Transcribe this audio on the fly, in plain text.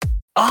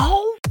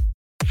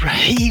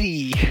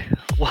Alrighty,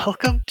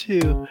 welcome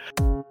to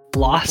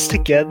Lost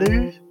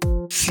Together,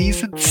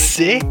 Season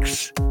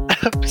 6,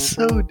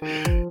 Episode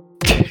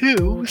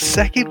 2,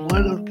 second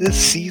one of this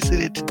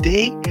season, and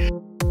today,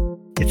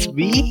 it's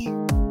me,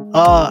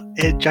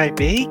 and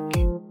Jaibang.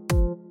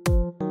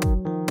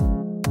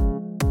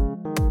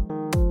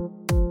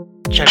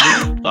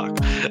 Fuck.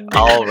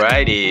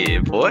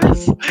 Alrighty,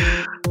 boys.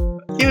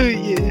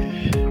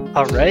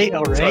 Alright.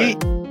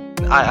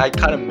 I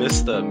kind of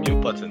missed the mute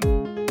button.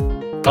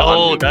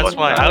 Oh, that's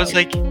why. I was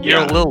like, you're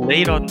a little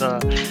late on the...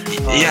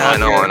 I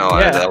know.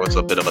 Yeah. That was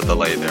a bit of a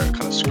delay there.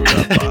 Kind of screwed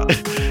up.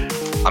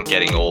 I'm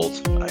getting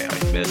old. I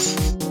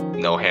miss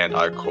no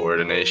hand-eye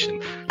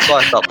coordination. So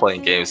I stopped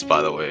playing games,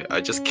 by the way. I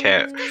just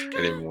can't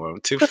anymore.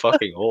 I'm too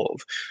fucking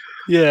old.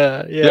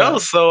 Yeah. Yo,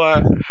 so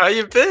how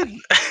you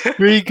been?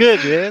 Pretty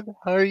good, man.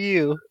 How are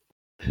you?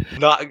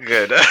 Not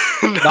good.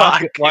 Not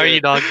good. Why are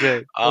you not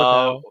good?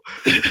 What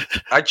the hell?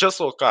 I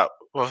just woke up.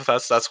 Well,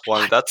 that's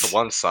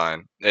one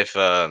sign.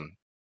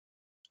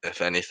 If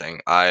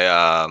anything,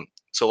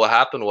 so what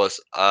happened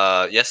was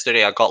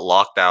yesterday I got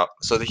locked out.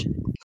 So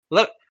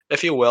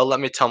if you will, let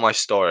me tell my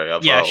story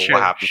of Yeah, sure,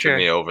 what happened to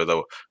me over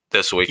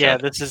this Yeah,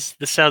 weekend. this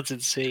sounds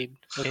insane.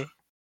 Okay.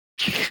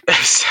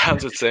 It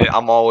sounds insane.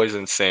 I'm always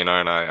insane,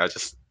 aren't I? I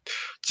just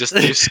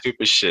do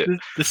stupid shit.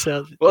 This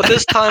sounds... Well,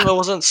 this time it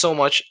wasn't so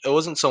much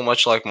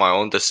like my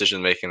own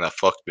decision making that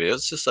fucked me. It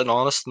was just an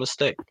honest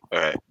mistake.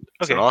 Alright.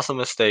 It's an Okay. awesome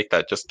mistake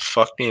that just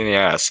fucked me in the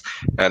ass.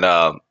 And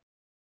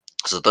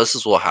so this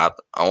is what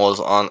happened. I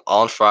was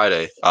on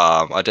Friday.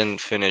 I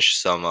didn't finish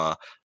some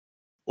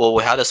well,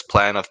 we had this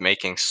plan of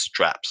making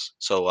straps.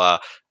 So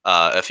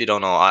if you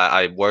don't know,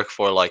 I work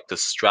for like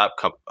the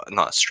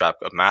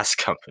a mask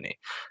company.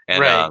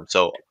 And Right.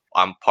 so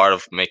I'm part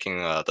of making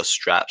the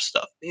strap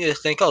stuff. You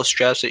think, oh,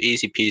 straps are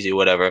easy peasy,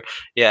 whatever.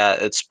 Yeah,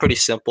 it's pretty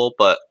simple,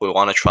 but we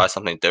want to try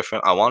something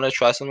different. I want to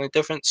try something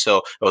different, so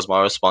it was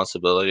my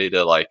responsibility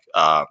to like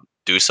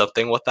do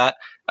something with that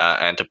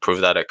and to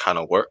prove that it kind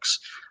of works.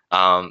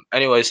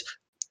 Anyways,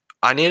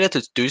 I needed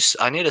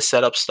to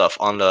set up stuff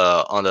on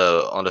the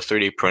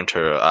 3D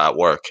printer at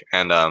work,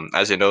 and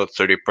as you know,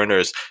 3D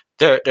printers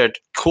they're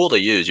cool to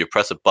use. You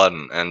press a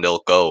button and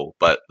they'll go,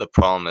 but the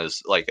problem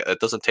is like it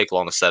doesn't take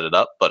long to set it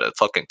up, but it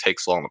fucking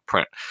takes long to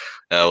print.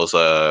 And it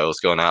was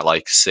going at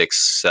like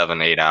 6,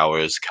 7, 8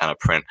 hours kind of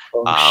print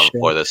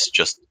for this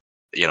just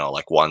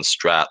like one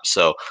strap.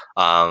 So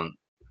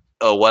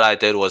what I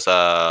did was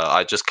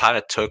I just kind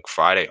of took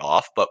Friday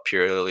off, but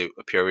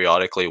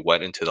periodically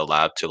went into the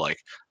lab to like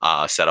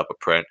set up a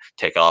print,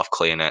 take it off,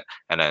 clean it,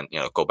 and then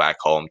go back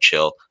home,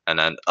 chill, and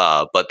then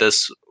but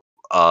this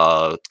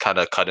kind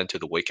of cut into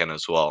the weekend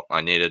as well.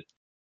 I needed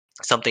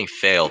something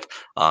failed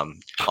on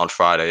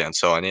Friday, and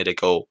so I need to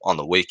go on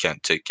the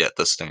weekend to get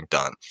this thing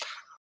done.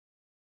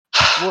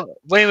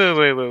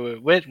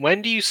 Wait.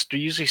 When do you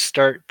usually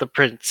start the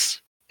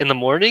prints? In the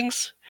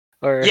mornings?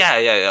 Or...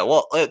 Yeah.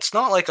 Well, it's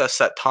not like a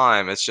set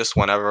time. It's just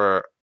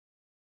whenever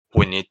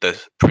we need the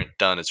print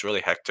done. It's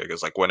really hectic.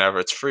 It's like whenever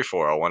it's free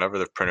for all, whenever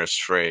the printer's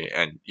free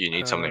and you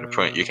need something to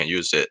print, you can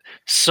use it.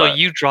 So But-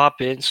 you drop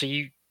in. So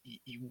you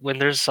when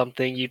there's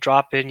something, you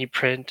drop in, you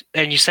print,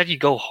 and you said you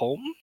go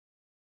home,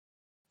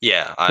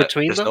 Yeah,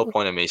 Between there's no them?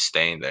 point in me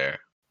staying there.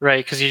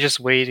 right? Because you're just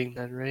waiting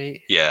then,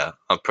 right? Yeah,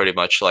 I'm pretty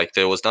much like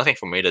there was nothing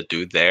for me to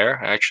do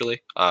there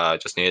actually. I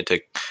just needed to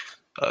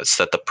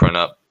set the print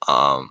up.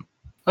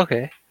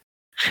 Okay.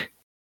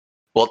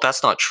 Well,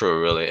 that's not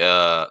true, really.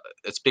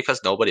 It's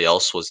because nobody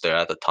else was there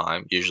at the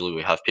time. Usually,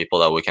 we have people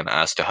that we can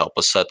ask to help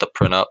us set the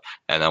print up,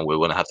 and then we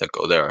wouldn't have to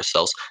go there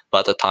ourselves. But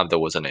at the time, there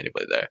wasn't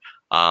anybody there.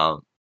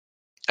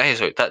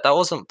 Anyway, that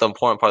wasn't the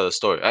important part of the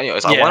story.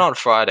 Anyways, I Yeah. went on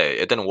Friday.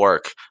 It didn't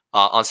work.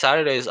 On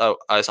Saturdays,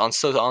 on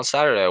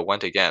Saturday I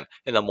went again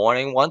in the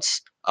morning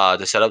once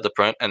to set up the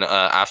print, and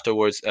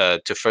afterwards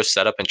to first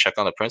set up and check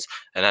on the prints,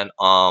 and then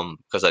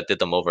because I did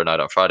them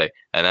overnight on Friday,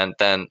 and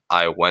then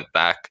I went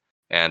back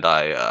and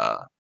I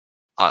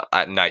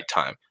at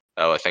nighttime.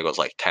 I think it was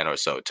like 10 or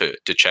so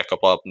to check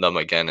up on them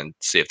again and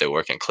see if they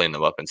work and clean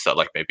them up and set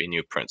like maybe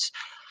new prints.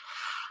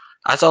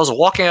 As I was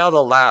walking out of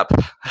the lab,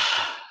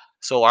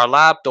 so our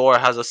lab door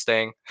has this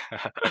thing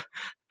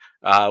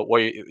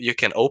where you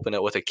can open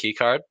it with a key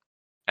card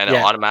and it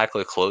Yeah.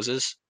 automatically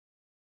closes.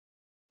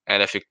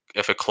 And if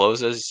it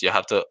closes, you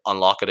have to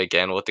unlock it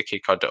again with the key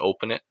card to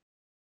open it.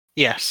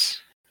 Yes,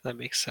 that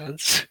makes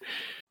sense.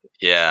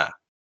 Yeah.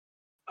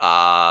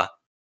 I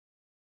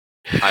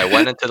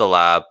went into the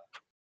lab,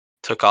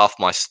 took off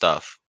my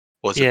stuff,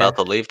 was Yeah. about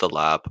to leave the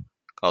lab.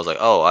 I was like,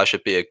 oh, I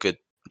should be a good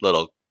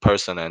little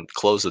person and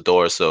close the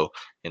door so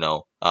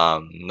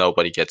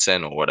nobody gets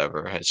in or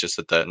whatever. It's just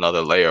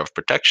another layer of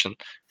protection.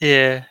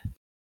 Yeah.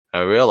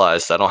 I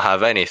realized I don't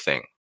have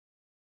anything.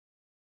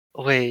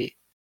 Wait.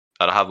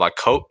 I don't have my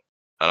coat.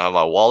 I don't have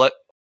my wallet.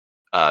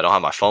 I don't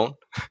have my phone.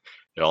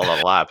 They're all in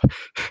the lab.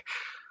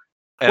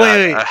 And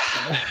Wait.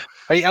 I-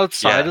 Are you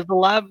outside Yeah. of the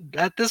lab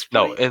at this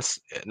no, point?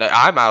 no,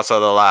 I'm outside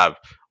the lab.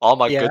 All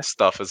my Yeah. good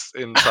stuff is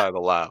inside the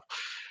lab.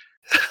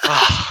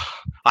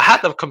 I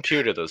had the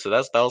computer though, so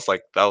that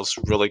was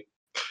really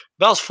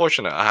That was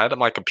fortunate. I had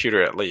my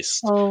computer at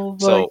least. Oh my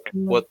So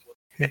god.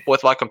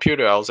 with my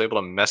computer, I was able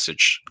to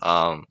message.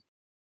 I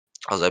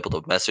was able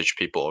to message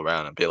people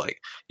around and be like,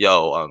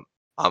 "Yo,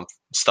 I'm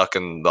stuck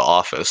in the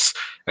office,"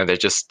 and they're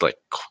just like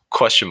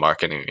question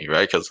marking me,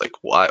 right? Because like,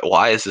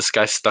 why is this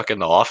guy stuck in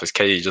the office?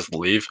 Can you just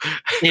leave?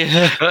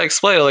 Yeah. And I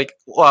explained like,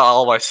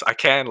 well, I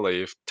can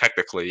leave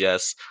technically,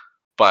 yes,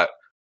 but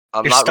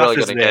I'm Your not stuff really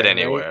is gonna get there,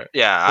 right? anywhere.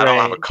 Yeah, I don't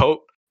have a Right.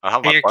 coat. I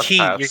have And my bus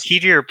your pass. key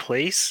to your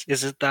place,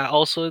 is it that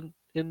also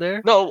in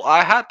there? No,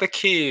 I had the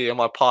key in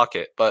my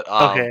pocket, but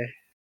Okay.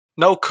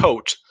 no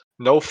coat,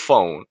 no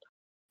phone,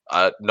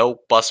 no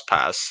bus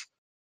pass.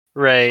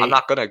 I'm Right.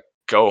 not gonna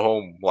go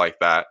home like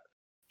that.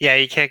 Yeah,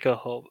 you can't go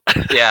home.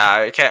 Yeah,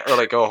 I can't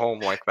really go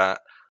home like that.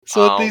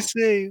 So what they Um,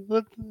 say?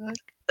 What the heck?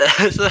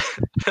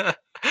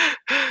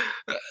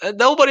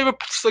 nobody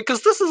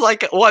because this is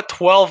like what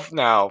 12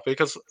 now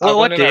because I What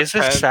went in day at is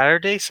this? 10.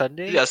 Saturday,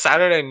 Sunday? Yeah,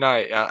 Saturday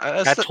night.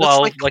 Yeah, At it's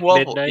 12, like like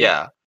 12. midnight?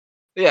 Yeah,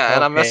 yeah,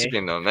 and I'm Okay.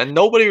 messaging them, and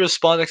nobody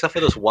responds except for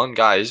this one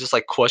guy. He's just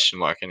like question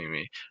marking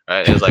me,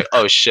 right? He's like,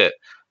 "Oh shit,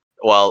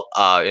 well,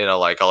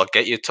 like I'll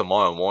get you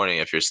tomorrow morning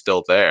if you're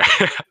still there."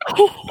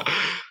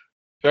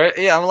 Right?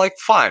 Yeah, I'm like,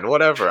 fine,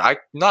 whatever. I'm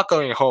not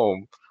going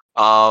home.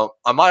 I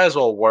might as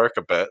well work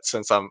a bit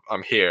since I'm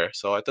here.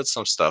 So I did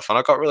some stuff, and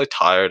I got really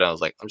tired. And I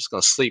was like, I'm just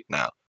gonna sleep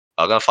now.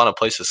 I'm gonna find a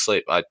place to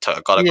sleep. Got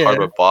a Yeah.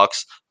 cardboard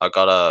box. I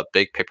got a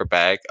big paper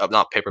bag,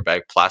 not paper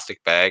bag,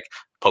 plastic bag.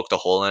 Poked a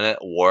hole in it,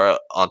 wore it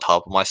on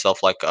top of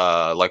myself like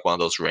one of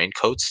those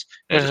raincoats,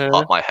 and just Uh-huh.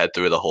 popped my head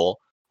through the hole.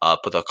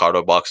 Put the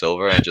cardboard box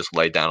over and just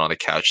lay down on the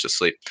couch to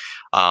sleep.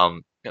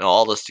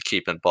 All this to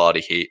keep in body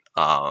heat.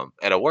 And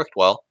it worked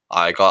well.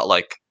 I got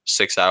like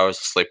 6 hours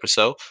of sleep or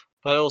so,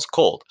 but it was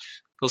cold.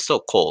 It was still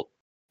cold.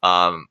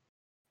 Um,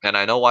 and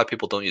I know why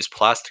people don't use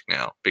plastic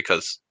now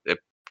because it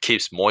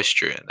keeps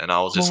moisture in. And I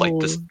was just like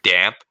this Oh.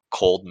 damp,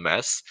 cold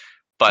mess.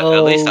 But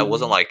at least I Oh.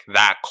 wasn't like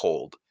that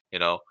cold.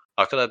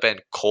 I could have been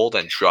cold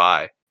and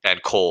dry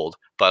and cold,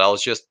 but I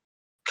was just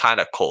kind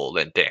of cold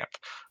and damp.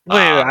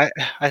 Wait, Um,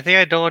 I think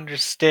I don't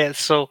understand.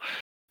 So,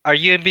 are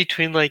you in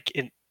between like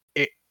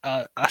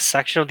a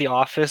section of the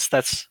office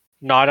that's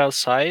not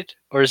outside,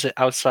 or is it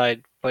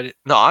outside? But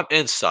no, I'm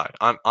inside.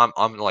 I'm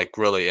like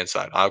really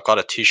inside. I've got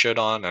a t-shirt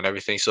on and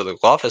everything, so the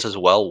office is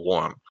well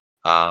warm.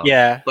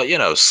 yeah, But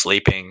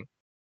sleeping,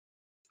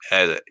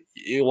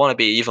 you want to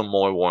be even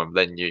more warm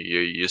than you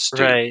used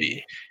to right.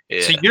 be.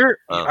 So Yeah.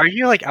 are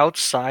you like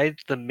outside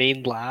the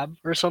main lab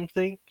or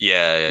something?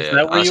 Yeah, yeah, Is yeah.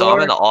 that where you So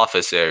I'm in are? the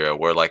office area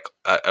where like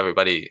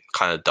everybody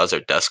kind of does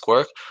their desk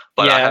work,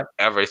 but I Yeah. have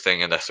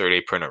everything in the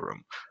 3D printer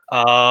room.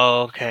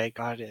 Oh, okay,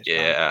 got it, got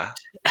Yeah.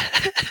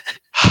 it.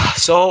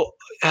 So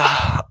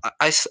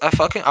I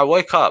fucking I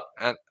wake up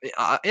and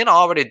I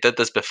already did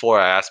this before.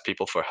 I asked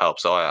people for help,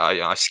 so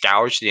I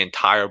scourged the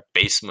entire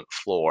basement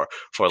floor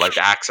for like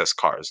access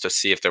cards to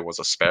see if there was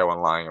a spare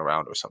one lying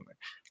around or something.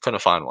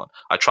 Couldn't find one.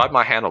 I tried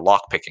my hand at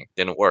lock picking,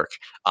 didn't work.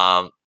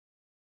 What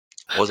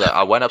was that?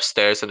 I went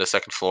upstairs to the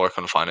second floor,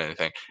 couldn't find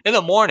anything. In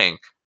the morning,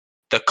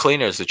 the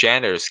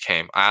janitors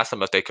came. I asked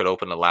them if they could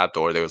open the lab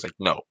door. They was like,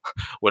 no,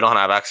 we don't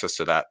have access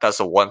to that. That's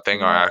the one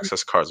thing our What?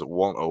 access cards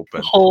won't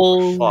open. Fuck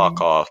Holy.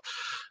 off.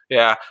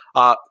 Yeah.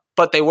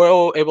 But they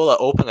were able to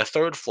open the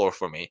third floor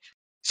for me.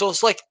 So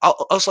it's like I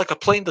was like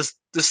playing this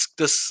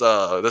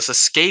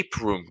escape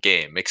room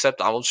game,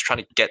 except I was trying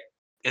to get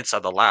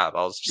inside the lab.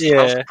 I was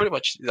Yeah. pretty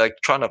much like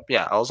trying to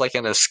I was like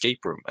in an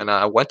escape room, and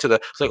I went to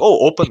it's like, oh,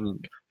 open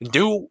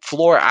new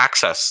floor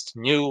access,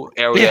 new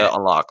area Yeah.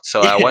 unlocked.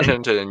 So I went Yeah.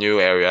 into the new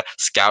area,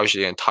 scourged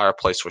the entire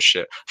place for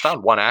shit.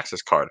 Found one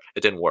access card.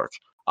 It didn't work.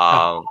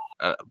 Oh.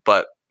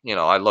 But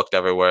I looked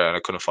everywhere and I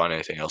couldn't find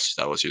anything else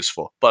that was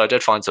useful. But I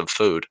did find some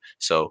food,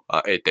 so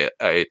I ate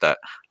that,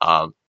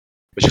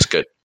 which is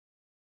good.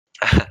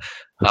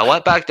 I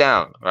went back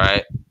down.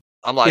 Right,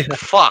 I'm like, Yeah.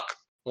 fuck.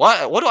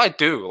 What do I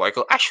do? Like,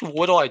 actually,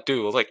 what do I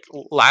do? Like,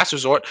 last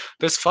resort,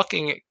 this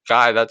fucking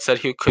guy that said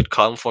he could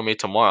come for me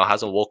tomorrow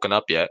hasn't woken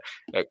up yet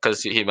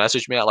because he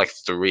messaged me at like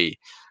 3.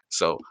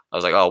 So I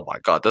was like, oh my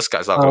god, this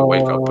guy's not gonna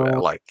wake up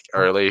Oh. like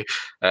early,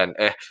 and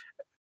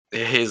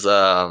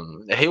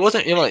he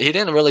wasn't he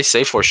didn't really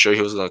say for sure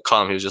he was gonna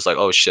come. He was just like,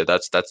 oh shit,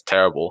 that's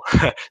terrible.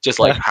 Just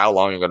like how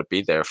long you're gonna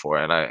be there for,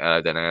 and I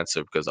didn't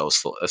answer because I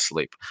was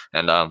asleep.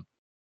 And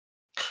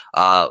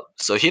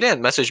so he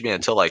didn't message me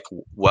until like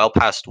well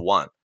past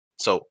 1.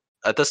 So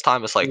at this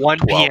time it's like 1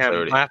 PM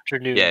 12:30. Yeah,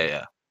 afternoon. yeah,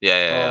 yeah,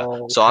 yeah, yeah.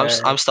 So Okay.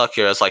 I'm stuck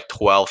here. It's like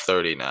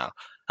 12:30 now.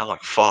 I'm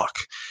like, fuck,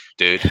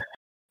 dude.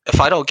 If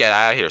I don't get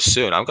out of here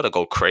soon, I'm gonna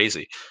go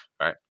crazy,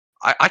 right?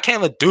 I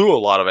can't even do a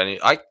lot of any.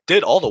 I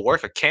did all the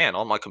work I can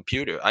on my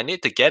computer. I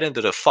need to get into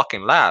the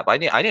fucking lab. I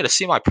need to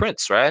see my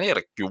prints, right? I need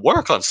to do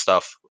work on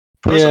stuff.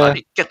 Person, I Yeah.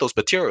 need to get those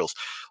materials.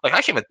 Like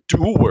I can't even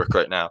do work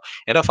right now.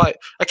 And if I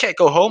can't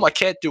go home, I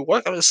can't do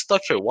work. I'm just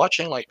stuck here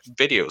watching like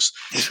videos.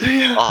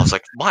 Yeah. Oh, I was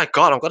like, my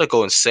god, I'm gonna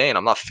go insane.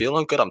 I'm not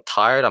feeling good. I'm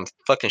tired. I'm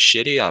fucking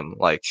shitty. I'm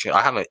like,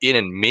 I haven't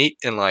eaten meat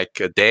in like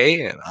a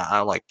day, and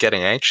I'm like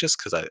getting anxious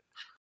because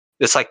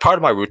it's like part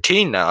of my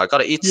routine now. I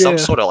gotta eat some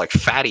Yeah. sort of like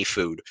fatty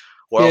food.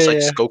 or else I Yeah.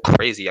 just go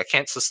crazy. I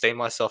can't sustain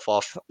myself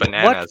off What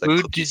bananas and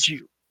food cookies. did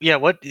you? Yeah,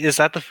 what is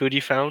that? The food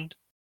you found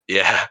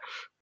Yeah,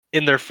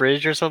 in their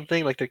fridge or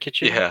something, like their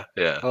kitchen?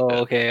 yeah. Oh,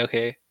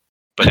 okay.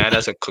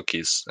 Bananas and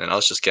cookies, and I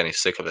was just getting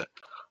sick of it.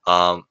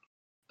 Um,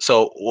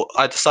 so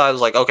I decided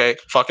like, okay,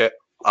 fuck it.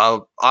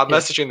 I'm Yeah.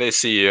 messaging the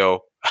CEO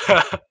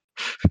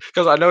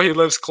because I know he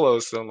lives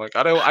close. So I'm like,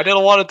 I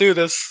didn't want to do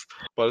this,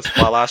 but it's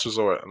my last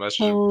resort. I messaged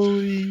him.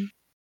 Holy.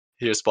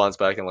 He responds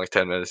back in like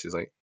 10 minutes. He's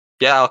like,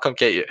 yeah, I'll come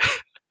get you.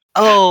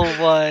 Oh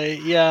my.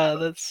 Yeah,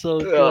 that's so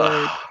good.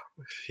 Ugh.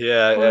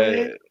 Yeah,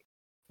 What?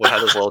 we had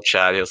this little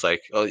chat. He was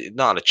like, "Oh,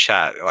 not a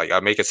chat. Like, I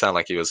make it sound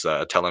like he was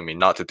telling me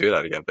not to do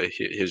that again, but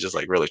he was just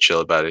like really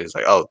chill about it. He's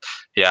like, oh,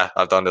 yeah,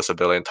 I've done this a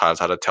billion times.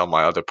 How to tell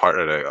my other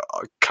partner to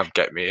come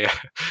get me? Dude,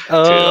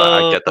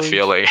 I Oh get the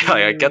feeling. Like,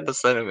 I get shoot. the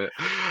sentiment.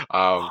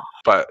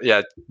 But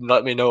yeah,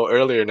 let me know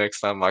earlier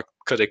next time. I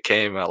could have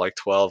came at like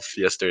 12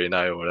 yesterday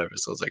night or whatever.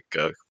 So I was like,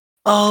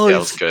 Oh, yeah, it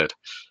was it's good.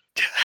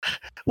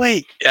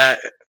 wait. Yeah,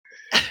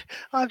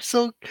 I'm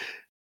so.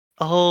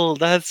 Oh,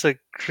 that's a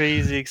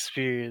crazy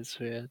experience,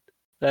 man.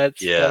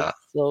 That's yeah.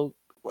 so.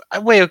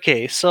 Wait,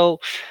 okay. So,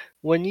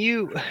 when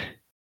you,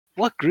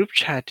 what group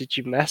chat did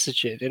you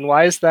message it, and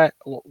why is that?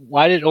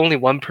 Why did only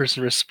one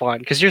person respond?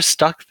 Because you're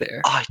stuck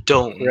there, I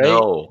don't right?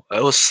 know.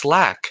 It was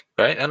Slack,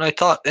 right? And I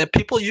thought, and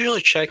people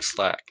usually check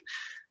Slack.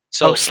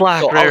 Oh, So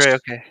Slack. I was, Right.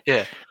 Okay.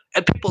 yeah,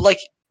 and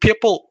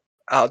people.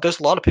 There's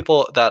a lot of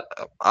people that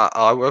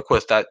I work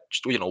with that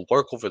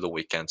work over the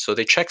weekend, so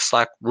they check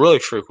Slack really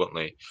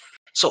frequently.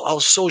 So I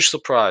was so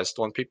surprised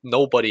when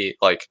nobody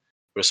like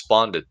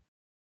responded,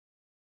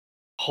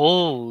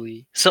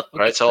 Holy. So, okay,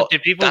 right? So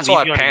did people that's why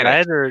leave I you on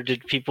panicked. red, or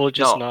did people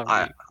just No, not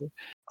I leave?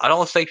 I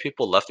don't think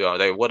people left it on.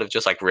 They would have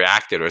just like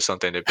reacted or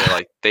something. They'd be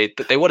like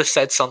they would have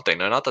said something.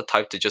 They're not the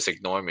type to just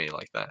ignore me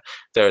like that.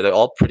 They're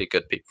all pretty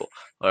good people.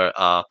 Or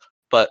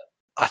but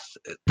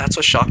that's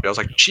what shocked me. I was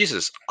like,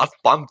 Jesus,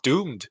 I'm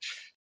doomed.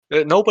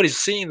 Nobody's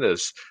seeing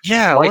this.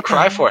 Yeah. My What the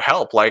cry hell? for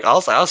help. Like I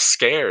was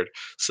scared.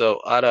 So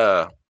at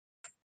a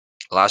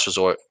last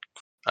resort,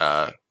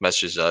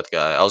 messaged that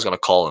guy. I was gonna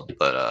call him,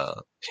 but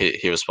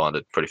he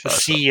responded pretty The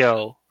fast. So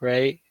CEO,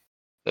 right?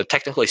 they're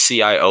technically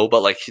CIO,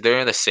 but like they're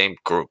in the same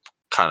group,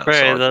 kind of.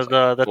 So I Right. was The just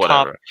like, the the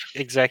top whatever.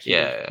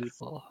 executive Yeah.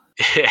 people.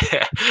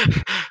 Yeah.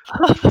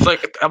 It's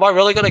like, am I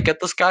really gonna get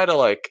this guy to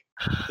like,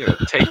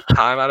 take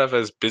time out of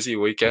his busy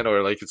weekend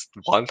or like it's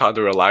one time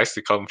to relax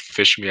to come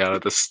fish me out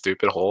of this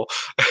stupid hole?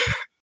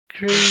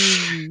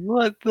 Crazy.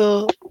 What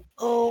the?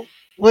 Oh,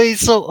 wait.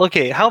 So,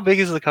 okay, how big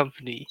is the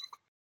company?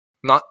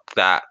 Not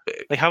that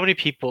big. Like, how many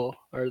people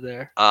are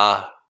there?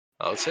 I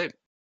would say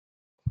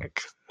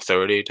like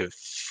 30 to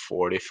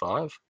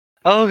 45.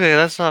 Oh, okay,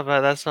 that's not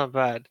bad. That's not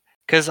bad.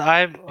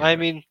 I Yeah.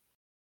 mean,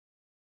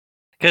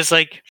 because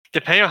like,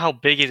 depending on how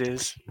big it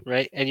is,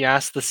 right? And you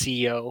ask the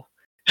CEO.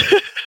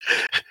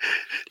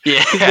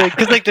 Yeah.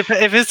 Cause like if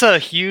it's a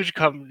huge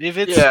company, if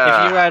you're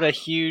Yeah. at a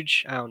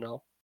huge, I don't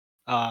know,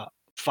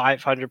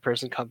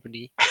 500-person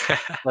company,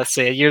 let's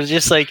say, you're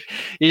just like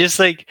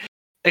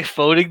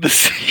phoning the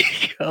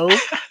CEO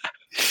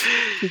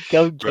to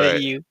come get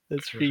Right. you.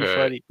 That's pretty Right.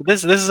 funny. But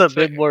this is a It's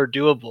like, bit more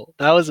doable.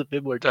 That was a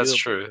bit more that's doable,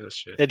 true. That's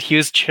true. and he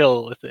was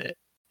chill with it.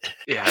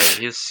 Yeah,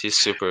 he's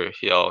super.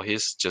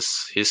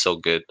 He's so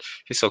good.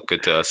 He's so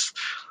good to us.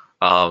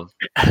 Um,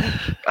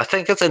 I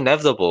think it's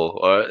inevitable,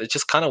 or it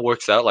just kind of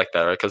works out like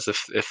that, right? Because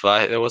if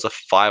there was a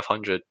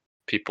 500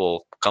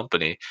 people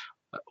company,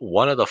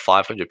 one of the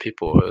 500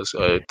 people is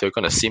they're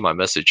gonna see my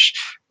message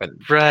and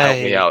help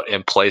me Right, out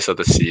in place of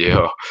the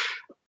CEO.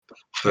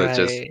 But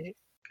just right.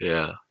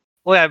 yeah.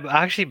 Well, I'm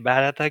actually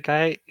mad at that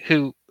guy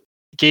who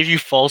gave you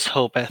false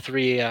hope at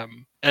 3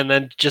 a.m. and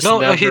then just No,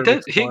 he never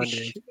did.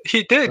 responded.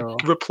 He did So,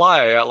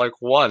 reply at like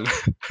 1,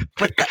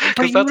 but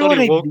because you that's know when what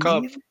he I woke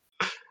up. mean?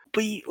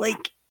 But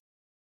like,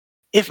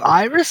 if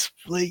I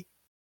like,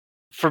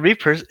 for me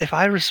if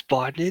I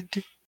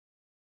responded,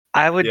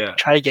 I would Yeah.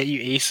 try to get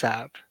you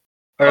ASAP,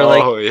 or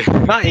like Oh yeah.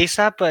 not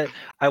ASAP, but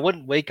I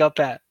wouldn't wake up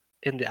at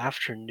in the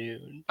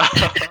afternoon.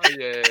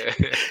 Yeah.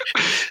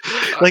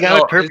 Like I would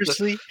No, it's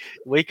purposely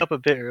wake up a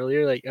bit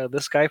earlier. Like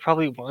this guy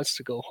probably wants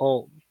to go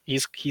home.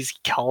 He's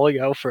calling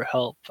out for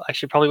help. I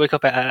should probably wake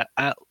up at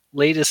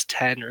latest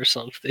 10 or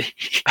something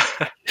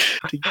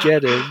to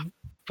get him.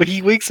 But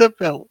he wakes up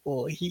at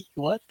he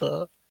what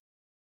the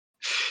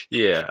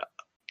yeah.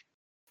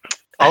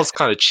 I was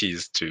kind of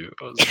cheesed too.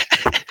 I was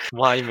like,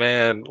 my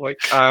man, like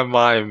I'm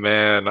my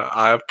man.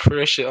 I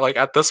appreciate like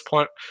at this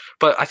point,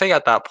 but I think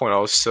at that point I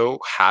was so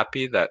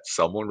happy that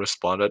someone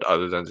responded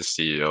other than the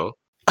CEO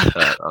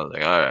that I was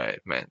like, all right,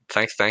 man,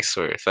 thanks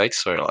for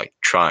like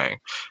trying.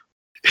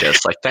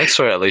 Guess like thanks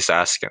for at least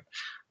asking.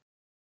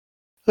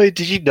 Wait,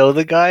 did you know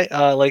the guy?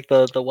 Like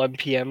the 1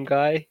 p.m.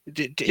 guy?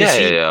 Yeah,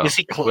 yeah, yeah. Is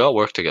he We close? all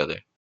work together.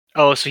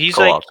 Oh, so he's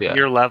like Co-op, yeah.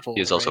 your level,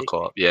 He's also right?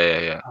 co-op. Yeah, yeah,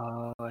 yeah,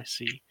 Oh, I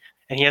see.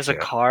 And he has a yeah.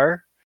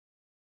 car,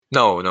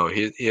 No, no,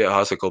 he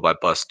has to go by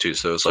bus too,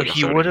 so it's so like a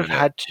he 30 would have minute.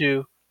 had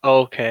to.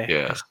 Oh, okay, I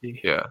Yeah,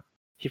 see. yeah.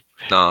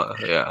 No,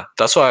 yeah.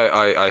 That's why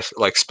I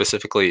like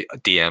specifically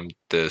DM'd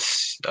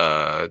this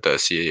the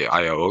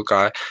CIO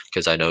guy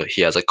because I know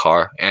he has a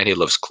car and he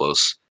lives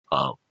close.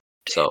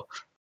 So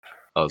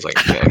I was like,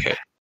 okay, okay.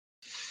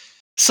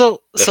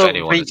 So If so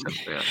anyone, wait, it's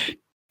him. Yeah.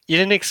 you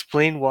didn't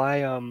explain why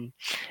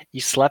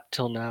you slept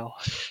till now.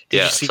 Did you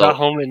Yeah. see got So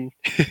home and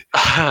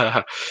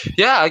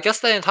yeah, I guess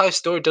the entire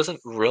story doesn't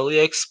really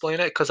explain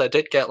it because I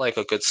did get like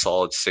a good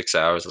solid 6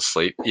 hours of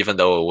sleep, even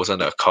though it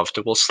wasn't a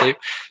comfortable sleep.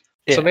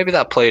 So yeah. maybe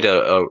that played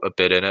a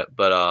bit in it,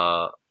 but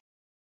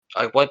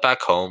I went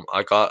back home.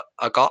 I got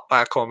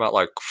back home at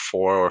like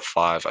 4 or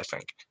 5, I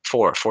think.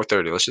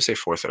 4:30. Let's just say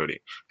 4:30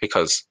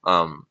 because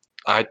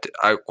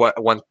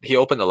when he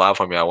opened the lab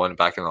for me, I went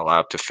back in the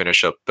lab to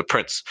finish up the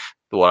prints,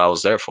 what I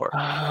was there for.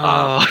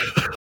 Um,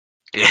 Oh.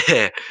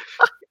 yeah,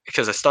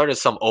 because I started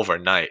some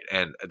overnight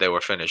and they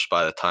were finished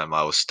by the time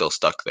I was still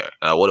stuck there.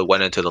 And I would have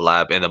went into the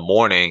lab in the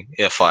morning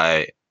if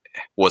I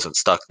wasn't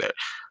stuck there.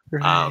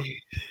 Um, Right.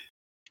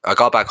 I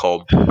got back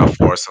home at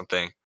 4 or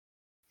something.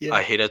 Yeah.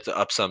 I heated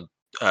up some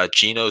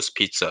Gino's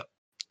pizza.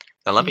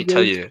 And let me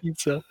tell Gino's you,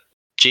 pizza.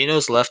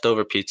 Gino's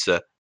leftover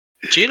pizza.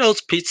 Gino's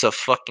pizza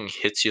fucking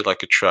hits you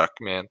like a truck,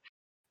 man.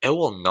 It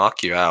will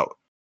knock you out.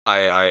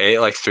 I ate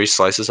like 3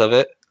 slices of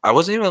it. I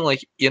wasn't even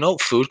like,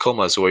 food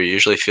comas where you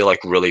usually feel like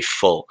really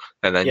full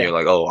and then you're Yeah.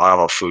 like, oh, I have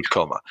a food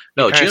coma.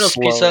 You're No, kind of Gino's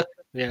pizza, slow.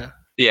 Yeah.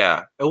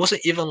 yeah, it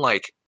wasn't even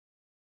like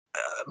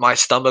my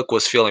stomach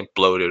was feeling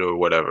bloated or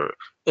whatever.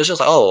 It was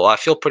just like, oh, I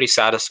feel pretty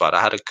satisfied.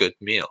 I had a good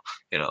meal,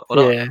 Well,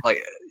 not Yeah.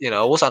 like,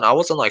 I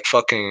wasn't like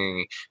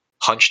fucking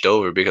hunched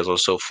over because I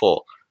was so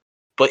full.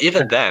 But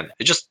even then,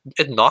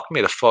 it knocked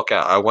me the fuck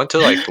out. I went to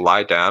like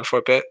lie down for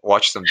a bit,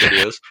 watch some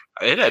videos.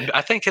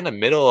 I think in the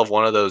middle of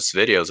one of those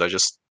videos, I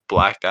just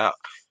blacked out.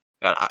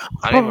 And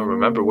I didn't even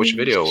remember which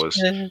Holy video it was,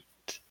 shit.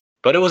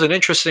 but it was an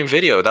interesting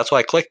video. That's why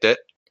I clicked it.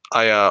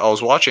 I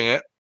was watching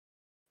it.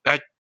 I,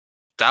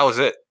 that was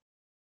it.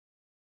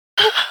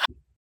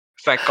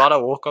 Thank God I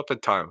woke up in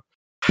time.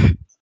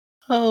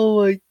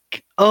 Oh my.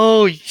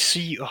 Oh, so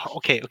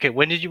okay, okay.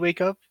 When did you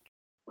wake up?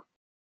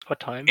 What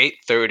time?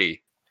 8:30.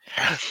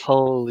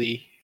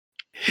 Holy.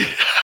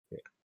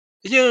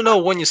 You know,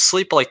 when you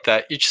sleep like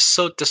that, you're just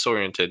so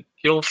disoriented.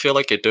 You don't feel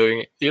like you're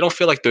doing. You don't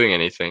feel like doing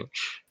anything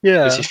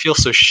because you Yeah. feel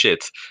so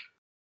shit.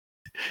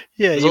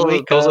 Yeah, Those you are,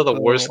 wake those are up.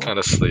 the worst kind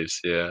of sleeps.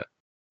 Yeah.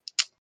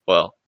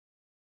 Well,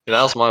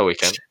 that was my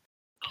weekend.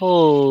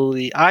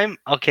 Holy. I'm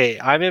okay.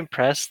 I'm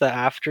impressed that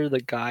after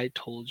the guy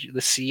told you,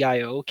 the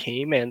CIO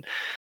came and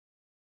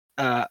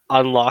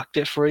unlocked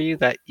it for you,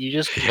 that you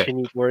just Yeah.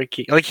 continued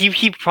working. Like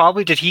he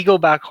probably did. He go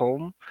back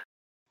home.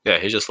 Yeah,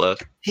 he just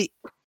left. He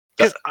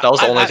That because that was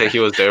the only thing I he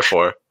was there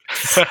for.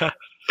 if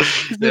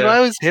Yeah. I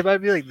was him,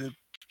 I'd be like,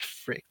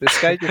 frick, this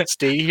guy just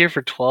stayed here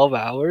for 12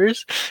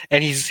 hours,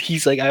 and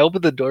he's like, I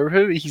opened the door for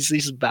him.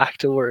 He's back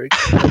to work.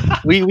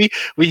 We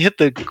hit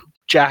the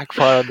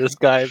jackpot on this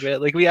guy, man.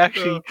 Like we Uh,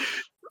 actually,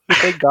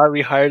 thank God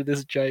we hired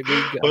this giant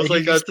I guy. was He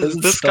like, just is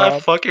doesn't this guy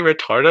stop. fucking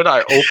retarded?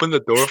 I open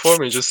the door for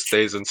him, he just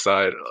stays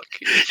inside.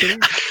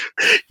 Like,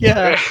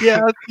 Yeah,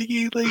 yeah. I'm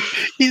thinking like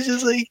he's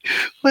just like,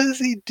 what is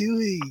he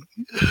doing?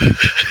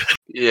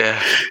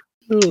 yeah.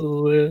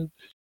 Oh man.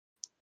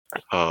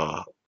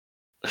 Uh,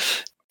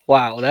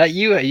 Wow, that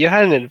you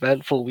had an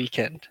eventful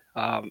weekend.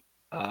 I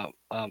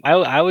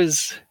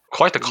was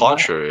quite the my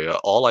contrary.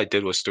 All I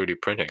did was 3D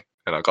printing,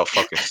 and I got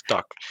fucking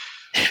stuck,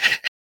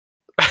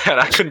 and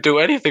I couldn't do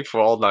anything for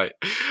all night.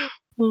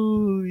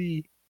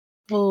 holy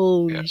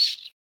Yeah,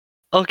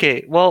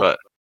 okay, well but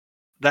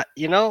that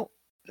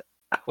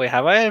wait,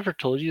 have I ever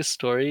told you a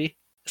story?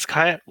 It's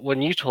kind of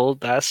when you told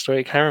that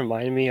story, it kind of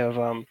reminded me of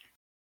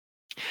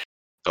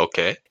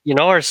okay.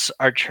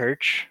 our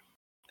church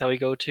that we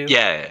go to. Yeah,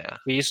 yeah, yeah.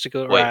 We used to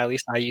go, or Wait, at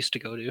least I used to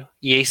go to you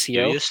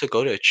EACO. used to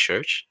go to a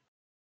church?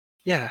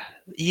 Yeah,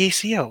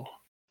 EACO.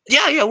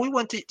 Yeah, yeah, we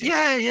went to.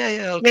 Yeah, yeah,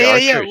 yeah. Yeah, Okay, yeah, our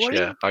yeah. church. What?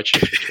 Yeah, our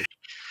church. Our church.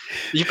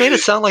 You made it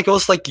sound like it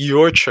was like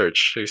your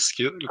church, Oh,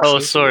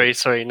 exclusively.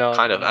 sorry. No,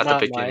 Kind of no, at the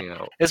not mine.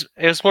 beginning. It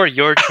was more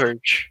your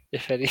church,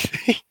 if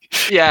anything.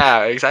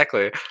 Yeah,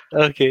 exactly.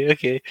 Okay,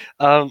 okay.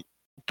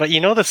 But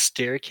the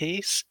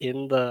staircase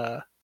in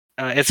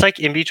it's like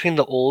in between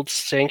the old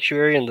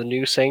sanctuary and the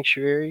new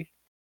sanctuary.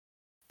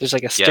 There's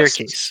like a Yes.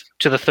 staircase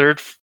to the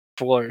third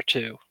floor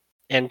too,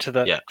 and to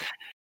the Yeah.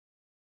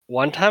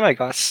 one time I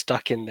got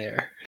stuck in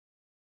there,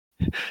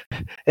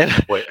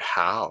 and Wait,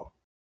 how?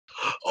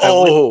 I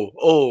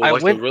went, I Like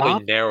the went really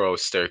up. narrow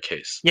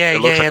staircase. Yeah, It yeah,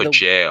 looks yeah. like a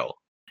jail.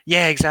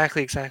 Yeah,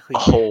 exactly.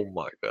 Oh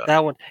my god.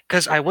 That one,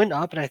 because I went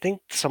up and I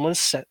think someone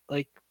set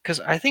because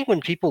I think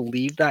when people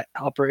leave that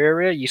upper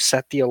area, you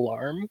set the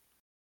alarm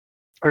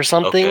or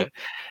something. Okay.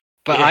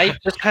 But I Yeah.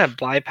 just kind of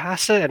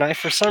bypassed it, and I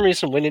for some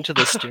reason went into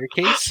the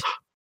staircase,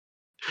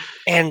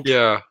 and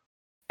Yeah.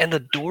 and the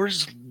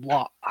doors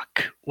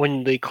lock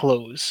when they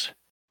close.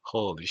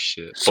 Holy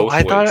shit. So Both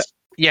I thought, ways.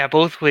 yeah,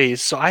 both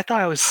ways. So I thought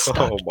I was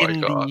stuck Oh my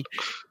god.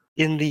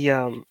 in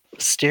the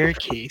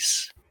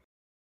staircase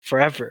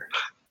forever.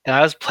 and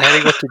I was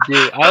planning what to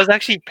do. I was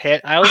actually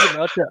I was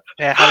about to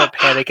have a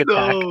panic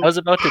attack. I No. was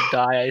about to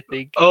die, I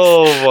think.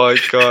 Oh my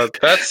god,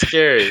 that's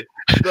scary.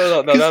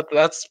 No, 'Cause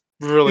that's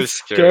really it's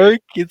scary. dark.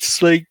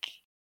 It's like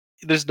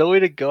there's no way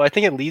to go. I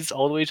think it leads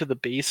all the way to the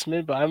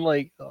basement, but I'm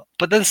like,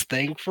 but then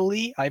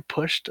thankfully I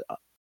pushed. I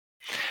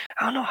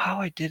don't know how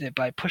I did it,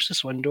 but I pushed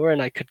this one door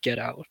and I could get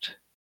out,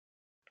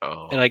 and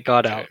Oh, I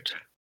got okay. out.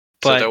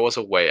 So But there was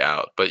a way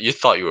out, but you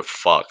thought you were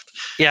fucked.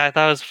 yeah, I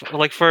thought it was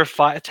like for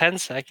 10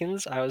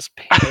 seconds, I was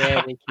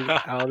panicking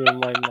out of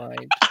my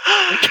mind.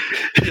 Like,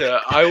 Yeah,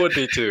 I would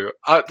be too.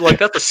 Like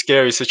that's a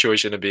scary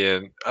situation to be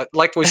in.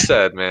 Like we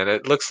said, man,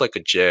 it looks like a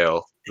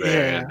jail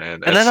there, yeah,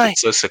 and and then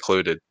it's so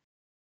secluded.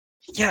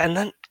 and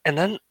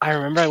then I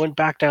remember I went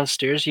back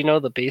downstairs,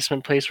 the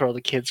basement place where all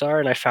the kids are,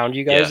 and I found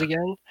you guys Yeah.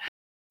 again.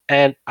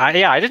 And I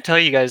didn't tell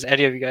you guys,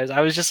 any of you guys. I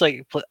was just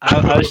like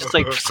I was just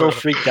like so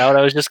freaked out.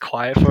 I was just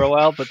quiet for a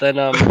while, but then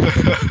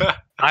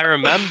I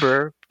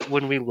remember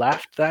when we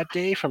left that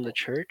day from the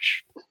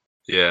church,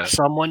 Yeah.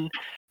 one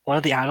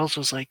of the adults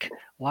was like,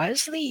 "Why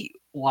is the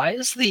why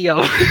is the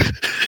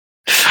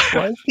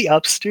why is the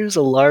upstairs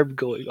alarm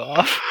going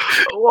off?"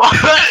 What?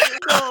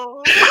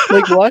 No.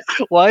 Like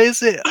why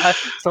is it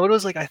someone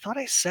was like, "I thought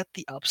I set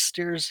the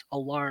upstairs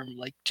alarm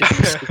like to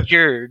be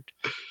secured."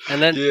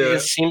 And then Yeah.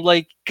 it seemed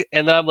like,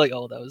 and then I'm like,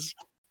 "Oh, that was."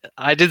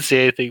 I didn't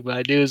say anything, but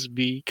I knew it was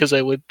me because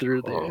I went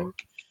through there. Oh.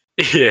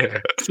 Yeah.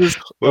 Wait,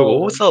 what Oh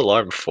was the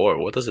alarm for?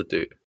 What does it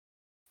do?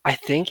 I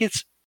think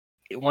it's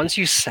once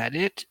you set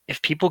it,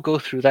 if people go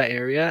through that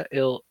area,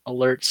 it'll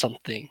alert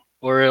something,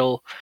 or it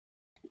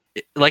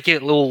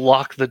will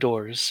lock the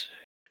doors.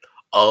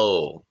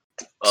 Oh.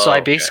 So I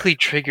Oh, okay. basically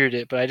triggered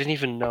it, but I didn't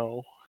even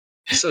know.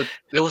 So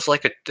it was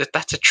like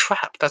that's a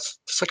trap. That's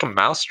like a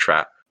mouse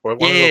trap or Yeah,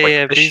 one of those yeah, like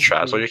yeah, fish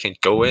traps where basically. you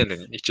can go in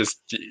and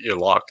you're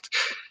locked.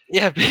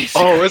 Yeah, Oh,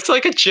 basically. it's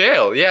like a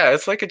jail. Yeah,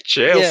 it's like a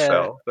jail Yeah.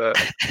 cell. The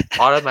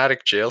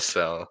automatic jail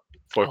cell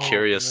for Oh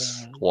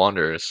curious man.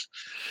 wanderers.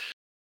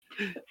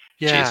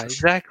 Yeah, Jesus.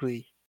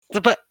 exactly.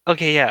 But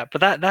okay, yeah, but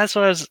that's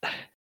what I was.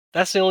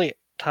 That's the only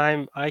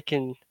time I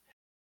can.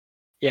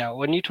 Yeah,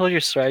 when you told your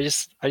story,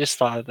 I just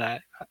thought of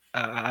that.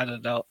 I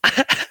don't know.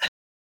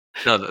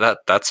 No,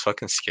 that's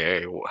fucking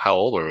scary. How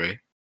old were we?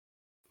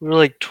 We were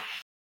like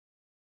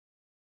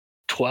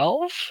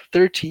 12,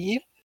 13.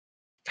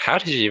 How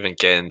did you even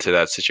get into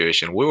that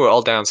situation? We were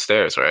all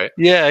downstairs, right?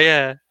 Yeah,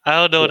 yeah. I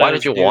don't know what I Why did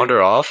was you doing.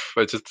 wander off?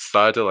 I just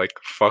decided to like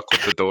fuck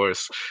with the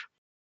doors.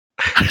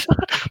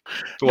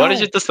 Why did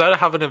you No, decide to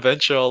have an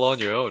adventure all on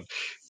your own?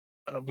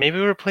 maybe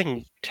we were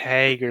playing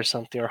tag or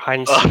something or hide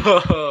and seek.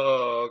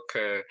 Oh,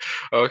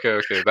 okay,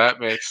 okay. That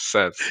makes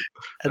sense.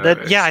 And That then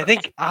makes yeah, I sense.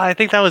 think I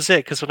think that was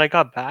it. Because when I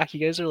got back, you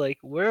guys are like,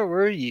 "Where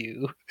were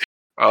you?"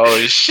 Oh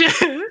shit.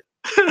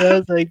 And I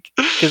was like,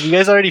 "Because you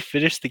guys already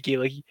finished the game.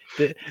 Like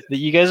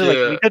you guys are like,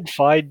 we Yeah. could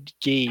find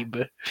Gabe."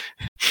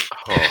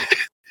 Oh,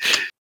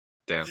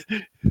 damn.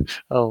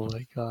 Oh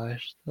my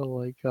gosh! Oh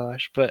my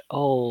gosh! But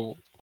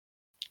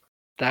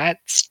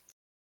that's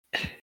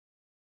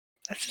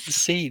that's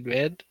insane,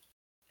 man.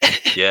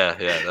 Yeah.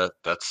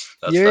 That's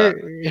that.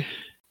 You're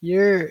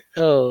you're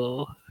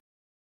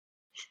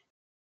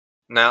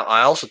Now,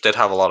 I also did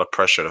have a lot of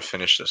pressure to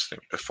finish this thing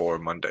before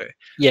Monday,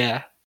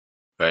 yeah.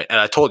 right? And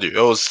I told you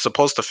it was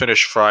supposed to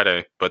finish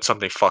Friday, but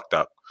something fucked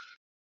up.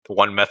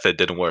 One method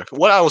didn't work.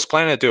 What I was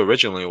planning to do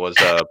originally was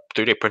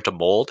 3D print a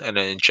mold and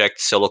then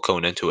inject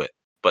silicone into it,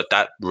 but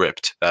that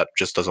ripped. That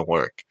just doesn't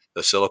work.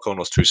 The silicone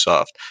was too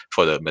soft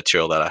for the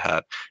material that I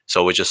had,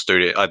 so we just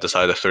 30. I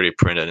decided to 3D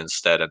print it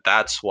instead, and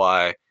that's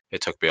why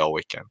it took me all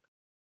weekend.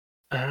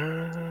 Yeah,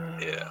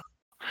 Uh,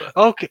 but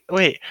okay,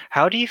 wait.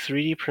 How do you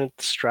 3D print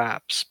the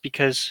straps?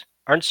 Because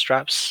aren't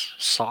straps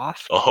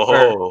soft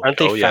or aren't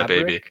they oh yeah,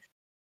 baby. fabric?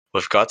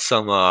 We've got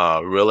some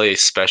really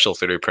special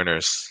 3D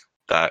printers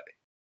that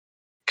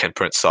can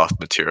print soft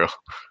material.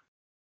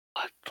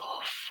 What the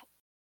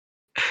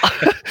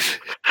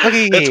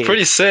okay, It's okay.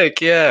 pretty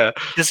sick, yeah.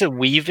 Does it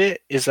weave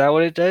it? Is that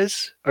what it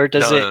does? Or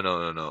does it?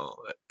 No.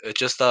 It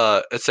just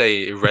it's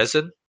a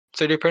resin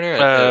 3D printer.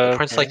 It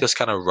prints like Okay. this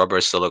kind of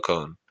rubber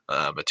silicone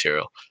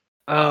material.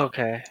 Oh, Um,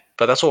 okay.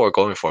 but that's what we're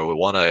going for. We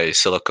want a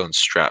silicone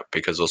strap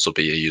because this will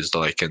be used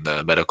like in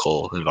the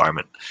medical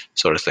environment,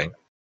 sort of thing.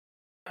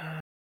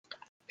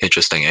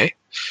 Interesting, eh?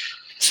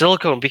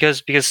 Silicone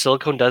because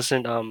silicone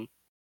doesn't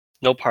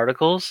no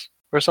particles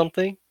or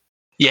something? Or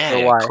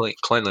Yeah, why?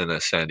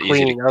 cleanliness and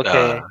easy to. Clean,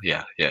 okay.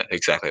 Yeah,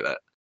 exactly that.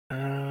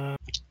 Uh,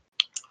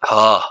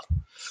 Oh,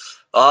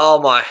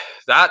 oh my,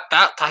 that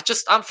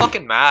just I'm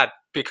fucking mad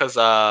because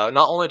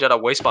not only did I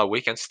waste my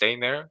weekend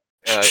staying there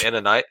in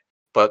the night,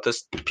 but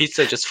this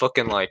pizza just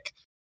fucking like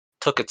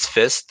took its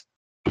fist,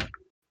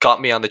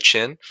 got me on the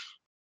chin,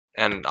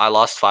 and I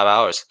lost 5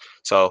 hours.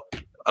 So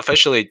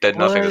officially did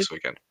nothing what? this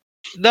weekend.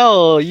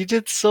 No, you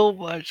did so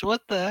much.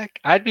 What the heck?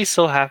 I'd be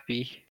so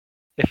happy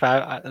if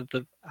I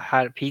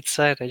had a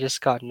pizza and I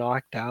just got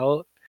knocked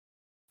out.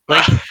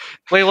 Like,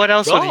 wait, what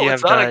else would No, you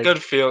it's have not a done?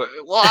 good feeling.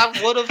 Well,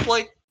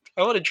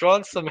 I would have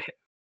drawn some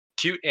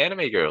cute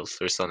anime girls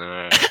or something,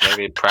 or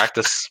maybe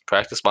practice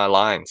my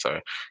lines,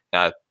 or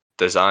yeah,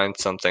 designed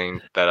something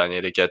that I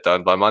need to get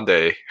done by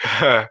Monday.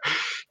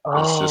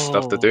 There's just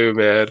stuff to Oh, do,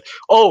 man.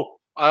 Oh,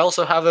 I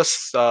also have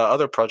this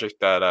other project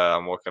that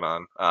I'm working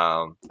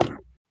on.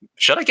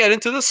 Should I get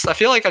into this? I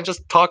feel like I'm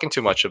just talking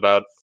too much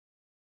about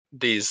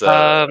these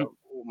um,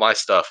 my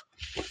stuff.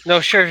 no,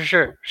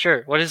 sure.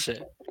 What is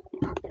it?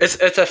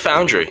 It's a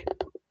foundry.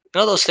 You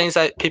know those things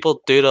that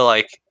people do to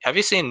like. Have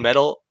you seen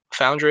Metal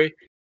Foundry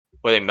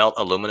where they melt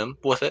aluminum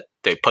with it?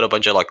 They put a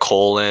bunch of like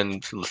coal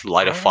in,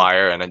 light a I don't,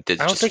 fire, and then they I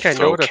don't just think I know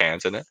throw what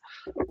cans in it.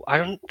 I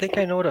don't think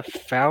I know what a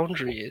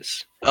foundry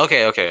is.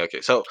 Okay.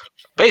 So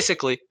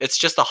basically, it's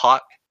just a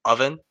hot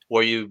oven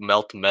where you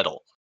melt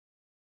metal.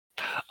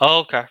 Oh,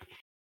 okay.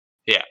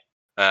 Yeah.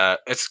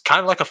 It's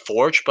kind of like a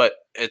forge, but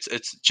it's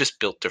just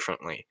built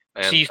differently.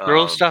 So And you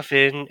throw stuff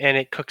in, and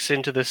it cooks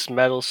into this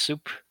metal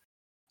soup.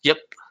 yep,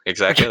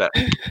 exactly Okay.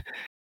 that.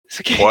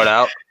 It's Pour it okay.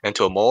 out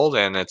into a mold,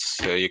 and it's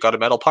you got a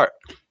metal part.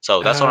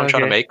 So that's what I'm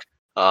trying to Okay. make.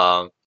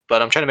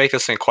 But I'm trying to make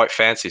this thing quite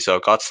fancy. So I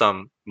got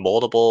some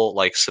moldable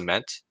like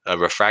cement,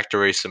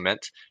 refractory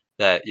cement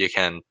that you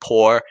can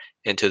pour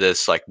into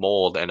this like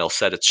mold, and it'll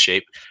set its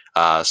shape.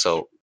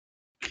 So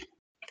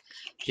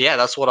yeah,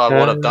 that's what I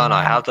would have done.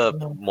 I have the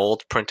Uh,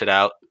 mold printed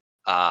out.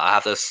 I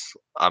have this.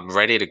 I'm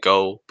ready to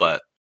go,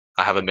 but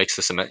I haven't mixed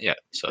the cement yet.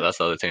 So that's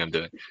the other thing I'm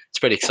doing. It's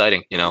pretty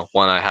exciting, you know.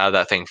 When I have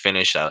that thing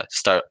finished, I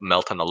start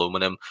melting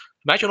aluminum.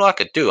 Imagine what I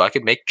could do. I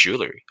could make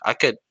jewelry. I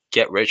could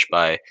get rich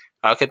by.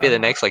 I could be the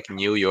next like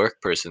New York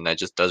person that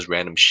just does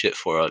random shit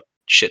for a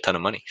shit ton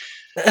of money.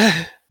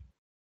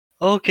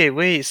 okay,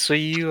 wait. So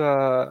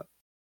you're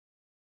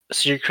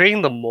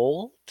creating the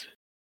mold,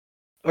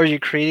 or you're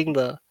creating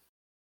The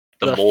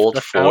mold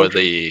the for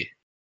foundry?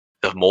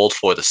 the mold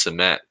for the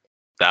cement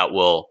that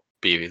will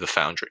be the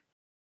foundry.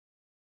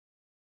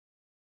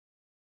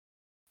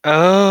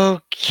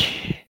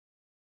 Okay.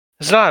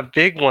 It's not a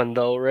big one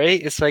though,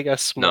 right? It's like a No,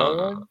 small no,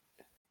 no. one.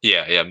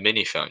 Yeah,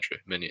 mini foundry,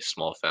 mini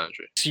small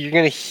foundry. So you're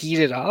gonna heat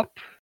it up?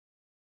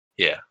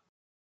 Yeah.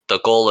 The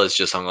goal is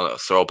just I'm gonna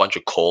throw a bunch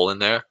of coal in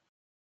there,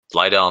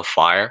 light it on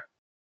fire,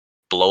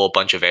 blow a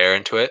bunch of air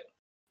into it,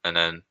 and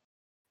then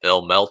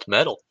it'll melt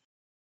metal.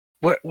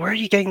 Where are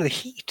you getting the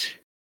heat?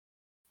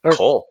 Or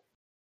Coal.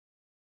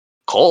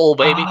 Coal,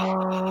 baby.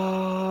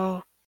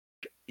 oh,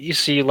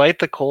 you light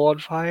the coal on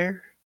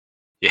fire,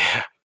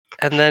 Yeah.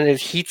 and then it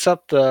heats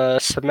up the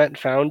cement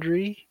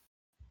foundry,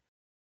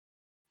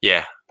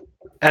 Yeah.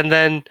 and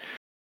then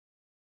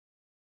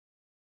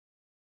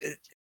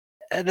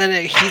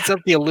it heats up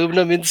the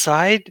aluminum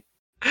inside,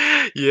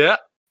 Yeah.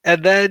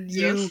 and then Yes.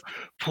 you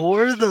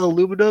pour the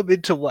aluminum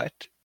into what?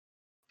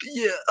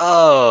 Yeah.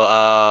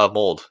 Oh,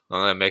 mold.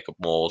 I'm gonna make a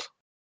mold.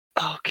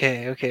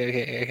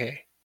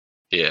 Okay.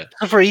 Yeah.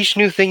 So for each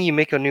new thing, you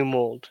make a new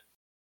mold.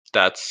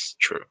 That's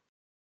true.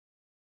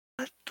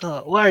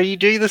 Why are you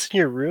doing this in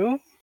your room?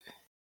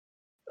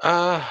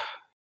 Uh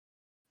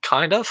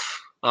kind of.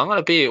 I'm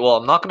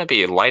not gonna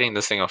be lighting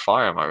this thing on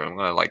fire in my room. I'm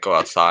gonna like go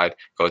outside,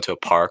 go to a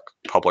park,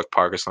 public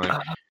park or something,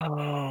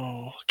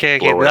 Oh, okay.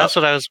 blow it up. That's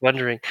what I was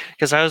wondering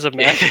because I was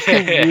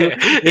imagining you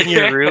in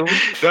your room,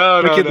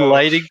 No, no, freaking no.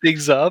 lighting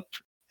things up,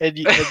 and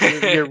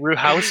your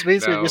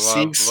housemates are No, just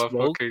seeing my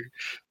smoke. fucking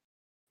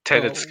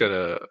tenant's Oh,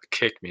 gonna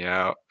kick me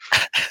out.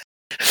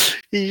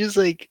 he's just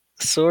like,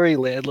 sorry,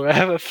 landlord, I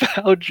have a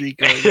foundry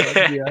going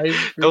on here. I'm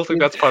Don't think freaking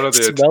that's part of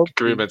the smelting.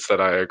 agreements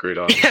that I agreed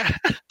on. Yeah.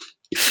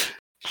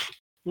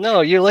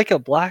 No, you're like a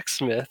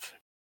blacksmith.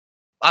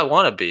 I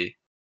want to be,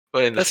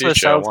 but in the That's what it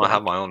future, I sounds want to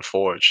have like. my own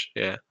forge.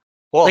 Yeah. Like,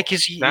 Well,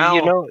 'cause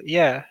now,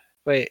 yeah.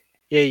 Wait,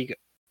 yeah, you go.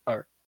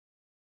 Or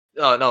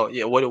oh no,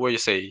 yeah. What do you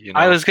say? You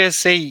I know? was gonna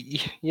say,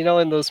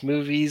 in those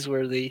movies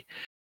where they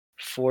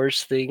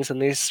forge things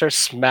and they start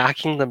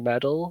smacking the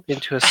metal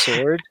into a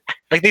sword.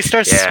 Like they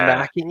start Yeah.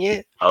 smacking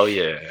it Oh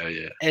yeah, oh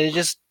yeah. and it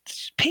just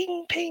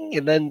ping ping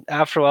and then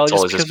after a while it It's just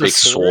always this becomes a big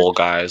sword. swole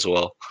guy as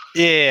well.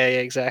 Yeah,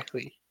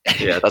 exactly.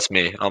 Yeah, that's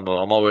me. I'm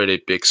already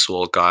a big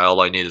swole guy.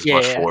 All I need is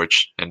my Yeah.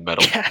 forge and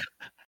metal. Yeah.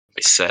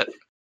 Be set.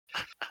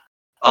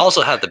 I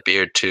also have the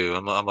beard too.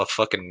 I'm a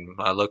fucking.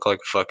 I look like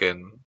a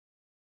fucking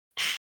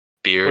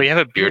Well, you have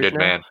a beard bearded now.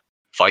 man.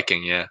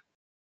 Viking, yeah.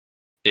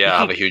 You Yeah, I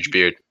have can a huge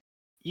beard.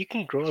 you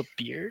can grow a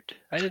beard?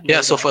 I didn't Yeah,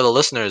 know so that. for the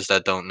listeners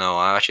that don't know,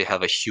 I actually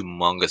have a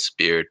humongous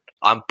beard.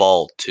 I'm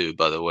bald too,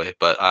 by the way,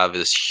 but I have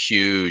this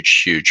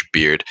huge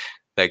beard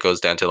that goes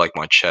down to like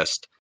my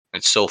chest.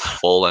 It's so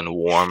full and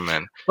warm,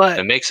 and it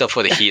But makes up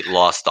for the heat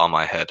lost on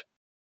my head.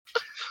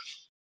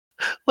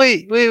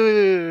 wait.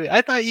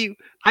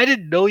 I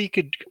didn't know you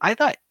could. I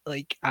thought,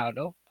 like, I don't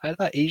know. I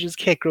thought Asians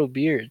can't grow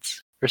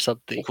beards or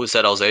something. Who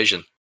said I was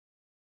Asian?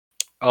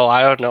 Oh,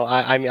 I don't know.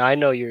 I mean, I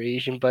know you're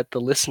Asian, but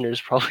the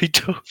listeners probably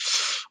don't.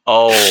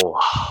 Oh,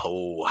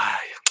 oh,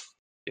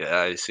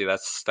 yeah. You see,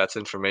 that's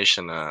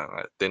information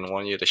I didn't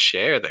want you to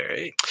share there.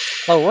 Eh?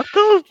 Oh, what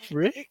the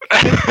frick?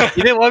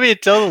 You didn't want me to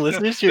tell the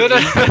listeners you're No,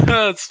 Asian?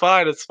 no, it's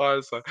fine. It's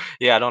fine.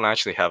 Yeah, I don't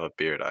actually have a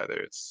beard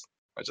either.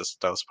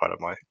 That was part of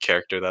my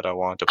character that I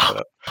wanted to put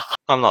up.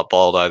 I'm not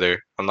bald either.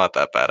 I'm not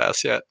that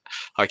badass yet.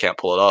 I can't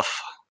pull it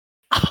off.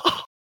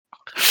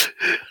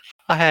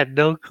 I had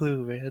no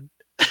clue, man.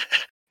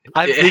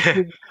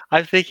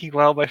 I'm thinking,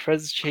 wow, my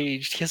friend's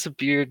changed. He has a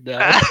beard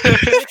now.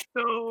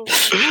 No.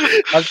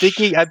 I'm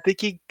thinking,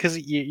 because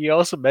you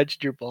also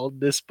mentioned your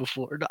baldness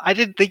before. No, I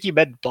didn't think you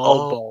meant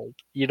bald, Oh, bald.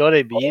 You know what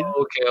I mean?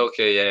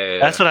 okay, yeah, yeah,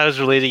 That's yeah. what I was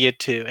relating it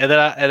to. And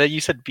then you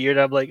said beard.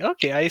 I'm like,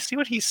 okay, I see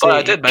what he's But I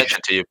saying. did mention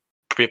to you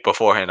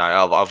beforehand.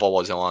 I've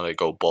always wanted to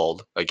go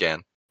bald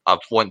again. I've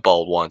went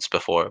bald once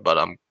before, but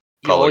I'm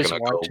You probably always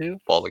gonna want go to?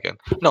 bald again.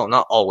 No,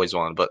 not always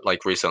one, but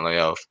like recently,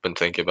 I've been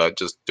thinking about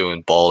just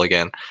doing bald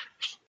again.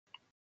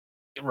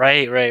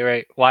 Right.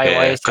 Why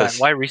Yeah, is that? because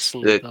Why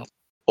recently it. though?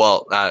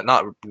 Well,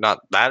 not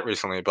that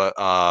recently, but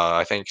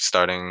I think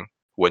starting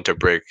winter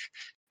break,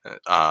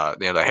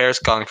 the hair's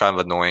gotten kind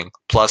of annoying.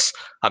 Plus,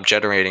 I'm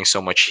generating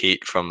so much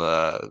heat from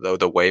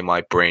the way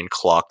my brain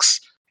clocks.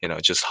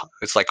 Just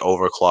it's like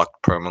overclocked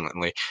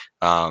permanently.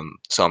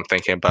 So I'm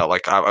thinking about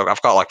like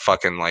I've got like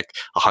fucking like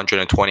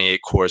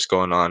 128 cores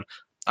going on.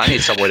 I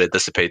need some way to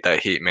dissipate that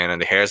heat, man,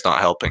 and the hair's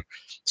not helping.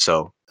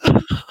 So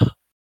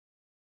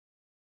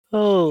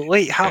Oh,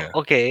 wait, how? yeah.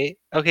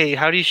 Okay.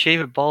 How do you shave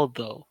it bald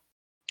though?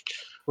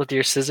 With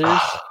your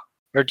scissors,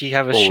 or do you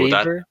have a Oh,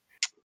 shaver?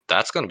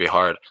 that's gonna be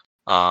hard.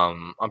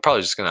 I'm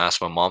probably just gonna ask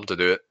my mom to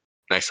do it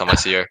next time I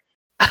see her.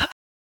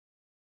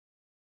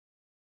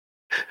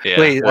 Yeah,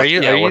 Wait, are with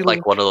you?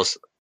 like one of those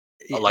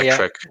Yeah.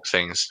 electric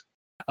things.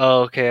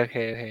 Oh,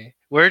 okay.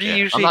 Where do you Yeah, I'm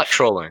usually? not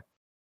trolling.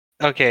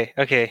 Okay.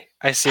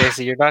 I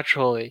see. You're not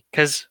trolling,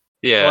 cause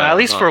well, Yeah, at I'm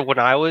least not. for when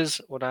I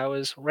was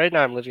right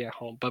now I'm living at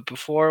home, but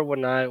before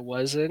when I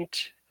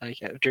wasn't like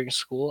during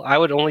school, I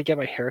would only get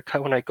my hair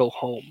cut when I go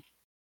home.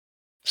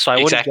 So I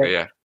wouldn't get. Exactly,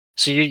 yeah.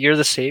 So you're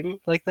the same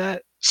like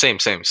that. Same,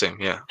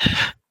 yeah.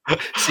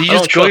 So you I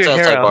don't just grow trust your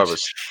hair outside out.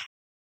 barbers.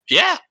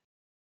 Yeah,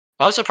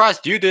 I was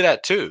surprised you do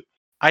that too,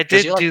 I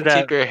because you did like do to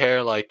that. keep your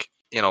hair like,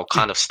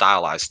 kind of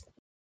stylized.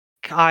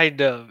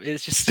 Kind of.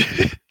 It's just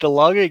the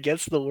longer it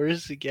gets, the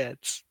worse it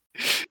gets.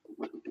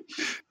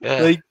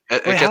 Yeah, Like,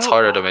 it wait, gets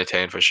harder to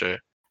maintain for sure.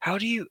 how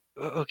do you?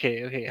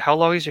 Okay. How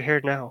long is your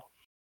hair now?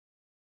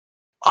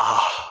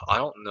 I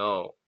don't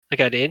know. Like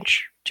an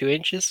inch, 2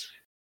 inches,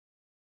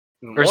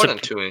 or is More it than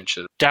 2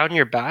 inches. down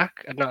your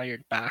back? Not your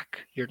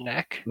back, your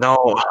neck. No,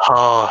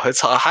 how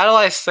do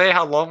I say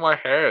how long my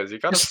hair is? You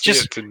gotta see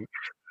Just it to.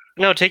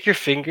 no. Take your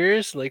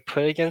fingers, like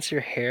put it against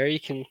your hair. You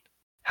can.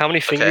 How many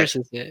Okay. fingers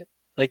is it?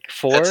 Like It's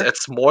four.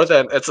 it's more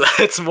than it's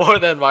it's more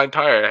than my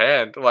entire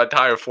hand, my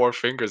entire 4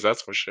 fingers.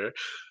 That's for sure.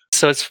 It's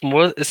So it's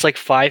more. It's like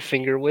 5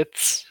 finger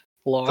widths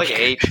long. like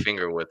 8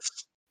 finger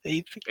widths.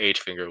 Eight. 8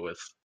 finger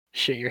widths.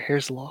 Shit, your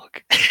hair's long.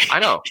 I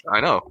know.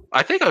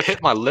 I think I've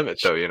hit my limit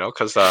though,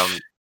 because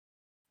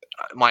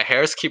my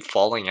hairs keep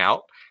falling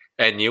out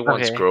and new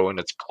ones Okay. grow in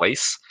its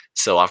place.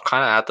 So I'm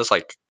kind of at this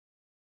like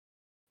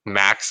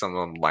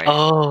maximum length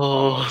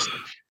Oh, almost.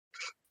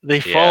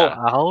 they fall Yeah.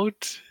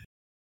 out,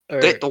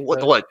 They, or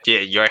what? Yeah,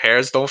 your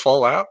hairs don't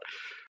fall out.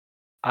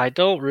 I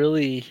don't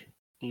really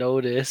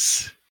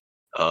notice.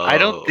 I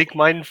don't Oh, think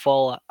mine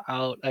fall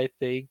out. I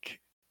think,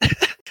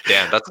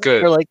 damn, that's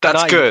good. or like That's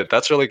not, good.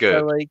 That's really or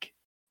good. like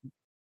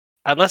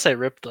unless I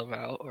rip them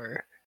out,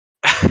 or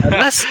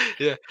unless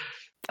Yeah,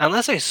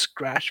 unless I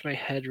scratch my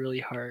head really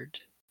hard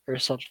or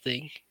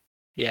something.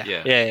 Yeah,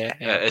 yeah.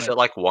 Is but it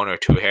like one or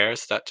two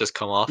hairs that just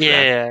come off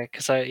then?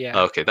 because yeah.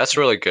 Okay, that's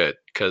really good.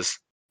 Because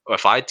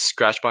if I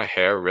scratch my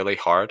hair really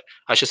hard,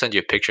 I should send you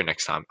a picture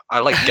next time. I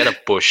like get a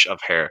bush of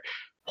hair,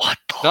 What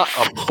the not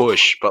a fuck?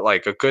 bush, but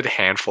like a good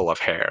handful of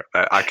hair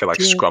that I could like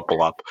Dude,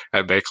 scrumple up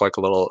and make like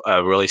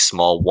a really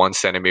small 1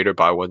 centimeter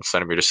by 1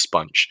 centimeter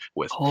sponge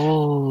with.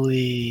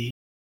 holy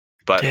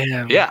But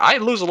damn. yeah, I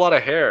lose a lot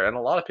of hair, and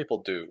a lot of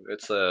people do.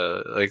 It's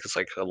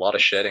like a lot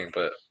of shedding,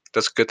 but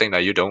that's a good thing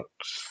that you don't.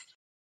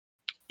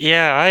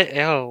 Yeah,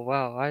 oh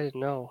wow, I didn't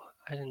know.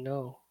 I didn't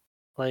know.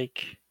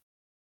 Like,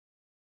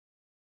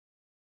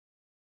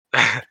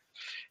 Hair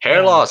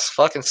yeah, loss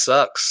fucking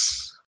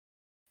sucks.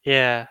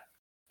 yeah.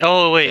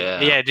 Oh wait,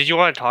 Yeah. yeah. Did you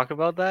want to talk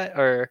about that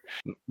or?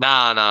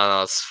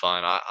 Nah, it's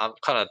fine. I'm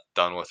kind of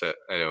done with it.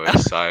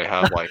 Anyways, I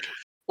have like,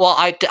 well,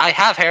 I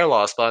have hair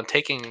loss, but I'm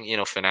taking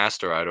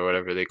finasteride or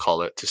whatever they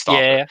call it to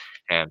stop it,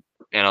 Yeah,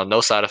 and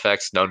no side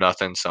effects, no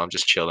nothing. So I'm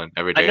just chilling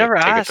every I day. never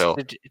Take a asked. pill.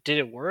 Did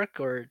it work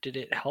or did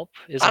it help?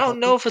 Is I it don't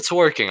know helping? if it's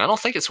working. I don't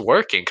think it's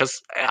working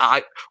because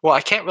I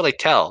can't really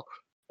tell.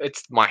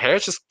 It's my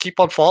hairs just keep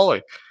on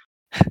falling.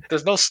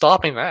 There's no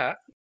stopping that.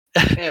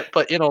 Yeah,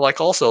 but like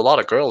also a lot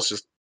of girls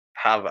just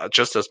have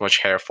just as much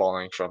hair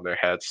falling from their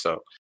heads. So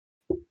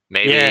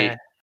Yeah,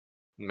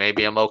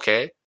 maybe I'm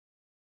okay.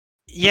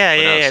 Who yeah.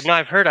 knows? No,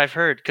 I've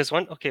heard. Because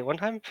one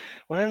time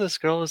this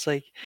girl was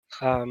like,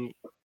 um,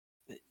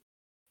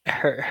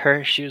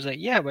 she was like,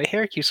 yeah, my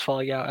hair keeps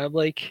falling out. I'm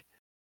like,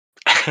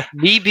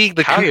 me being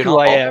the How are you cuckoo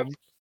not I bald? am,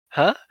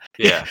 huh?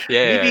 Yeah, Me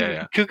yeah, being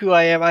yeah, the cuckoo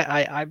I am,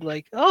 I'm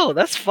like, oh,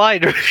 that's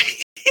fine.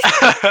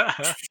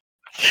 yeah.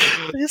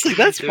 I'm just like,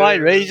 that's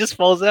fine, right? Yeah. It just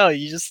falls out.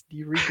 You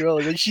regrow.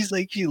 And then she's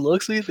like, she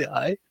looks me in the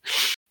eye.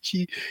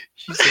 She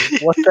she's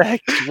like, what the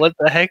heck? What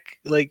the heck?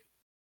 Like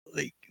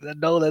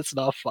no, that's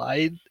not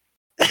fine.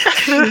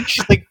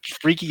 She's like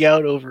freaking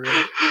out over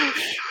it.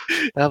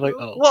 And I'm like,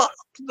 oh. Well,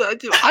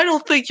 I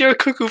don't think you're a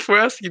cuckoo for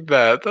asking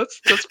that.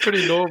 That's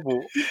pretty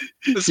normal.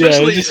 Yeah, it's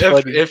Especially just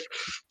funny. if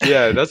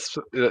yeah, that's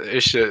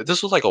it should.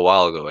 This was like a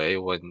while ago, eh?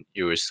 When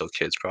you were still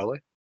kids, probably.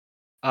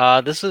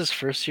 This is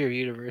first year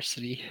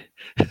university.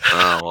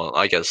 Well,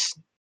 I guess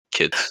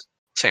kids,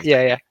 same Yeah,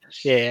 thing. yeah,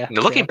 yeah,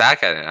 Now, yeah, looking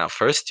back at it now,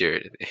 first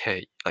year,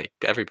 hey, like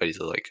everybody's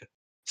like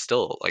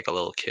still like a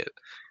little kid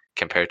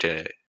compared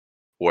to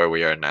where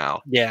we are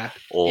now. yeah,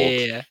 Old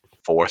yeah.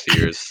 fourth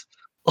years,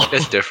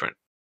 it's Oh, different.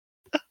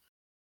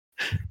 we're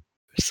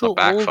My so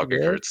back old, fucking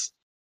man. hurts.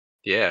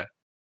 Yeah,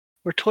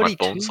 We're my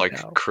bones 22 like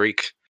now.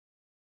 creak.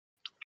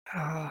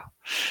 Ah.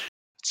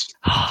 It's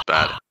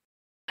bad.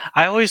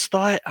 I always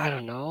thought, I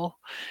don't know.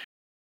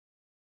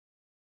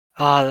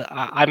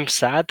 I'm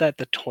sad that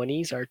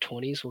our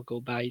 20s will go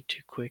by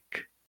too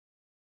quick,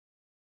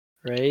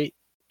 right?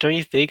 Don't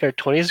you think our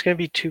 20s is gonna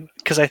be too?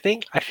 Because I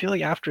feel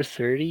like after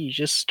 30, you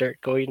just start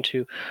going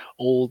to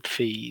old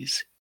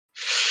phase.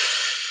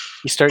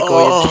 You start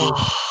going into.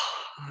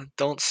 Oh,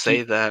 don't Do you,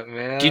 say that,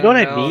 do you know what man.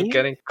 I Now I'm mean?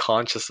 getting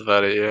conscious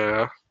about it.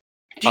 Yeah,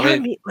 Do I you know what I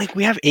mean, mean? Like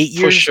we have 8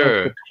 years of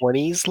for the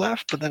 20s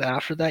left, but then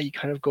after that, you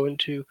kind of go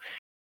into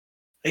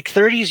like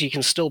 30s. You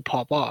can still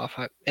pop off,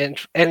 and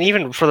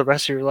even for the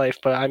rest of your life.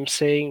 But I'm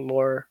saying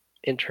more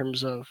in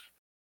terms of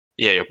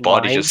yeah, your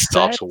body just mindset.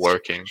 stops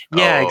working.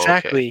 Yeah, Oh, okay.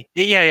 exactly.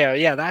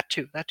 Yeah. That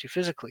too. That too.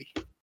 Physically,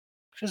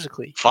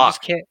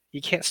 Fuck.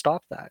 you can't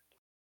stop that.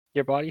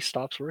 Your body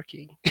stops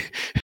working.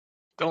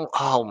 Don't.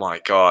 Oh my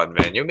god,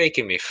 man, you're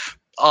making me.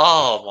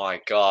 Oh my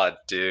god,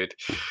 dude.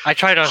 I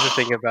try not to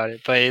think about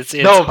it, but it's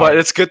No, but hard.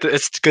 it's good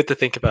to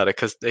think about it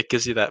because it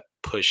gives you that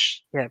push.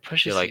 Yeah, it You're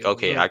pushes like, you a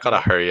okay, little I gotta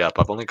bit. hurry up.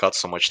 I've only got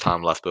so much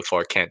time left before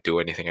I can't do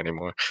anything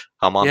anymore.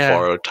 I'm on Yeah,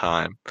 borrowed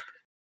time.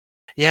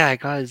 yeah. I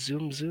gotta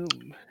zoom.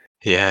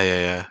 Yeah, yeah,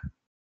 yeah.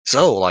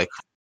 So, like,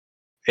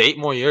 8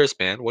 more years,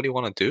 man. What do you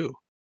want to do?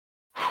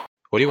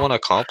 What do you want to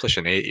accomplish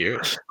in 8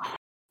 years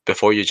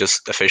before you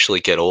just officially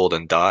get old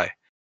and die?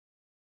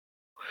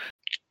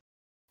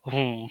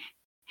 Hmm.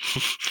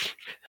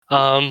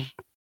 um,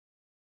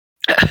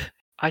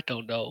 I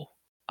don't know.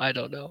 I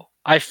don't know.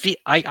 I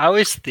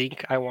always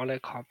think I want to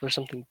accomplish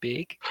something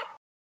big,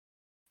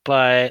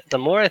 but the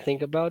more I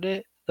think about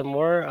it, the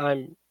more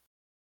I'm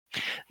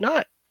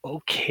not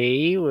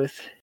okay with.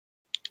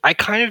 I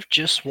kind of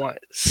just want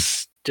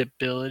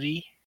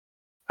stability.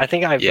 I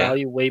think I Yeah.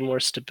 value way more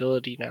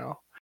stability now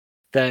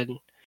than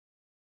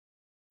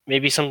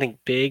maybe something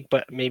big,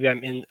 but maybe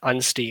I'm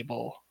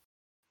unstable.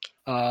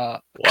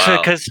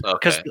 Wow. Because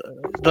Okay.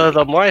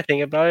 the more I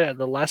think about it,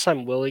 the less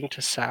I'm willing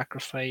to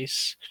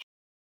sacrifice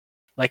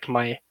like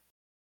my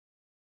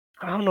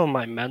I don't know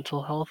my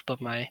mental health,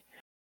 but my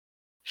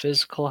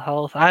physical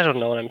health. I don't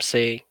know what I'm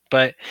saying,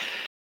 but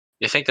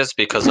You think that's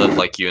because of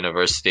like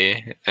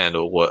university and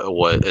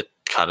what it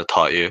kind of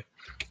taught you?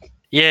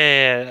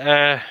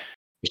 yeah,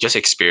 You just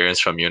experience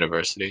from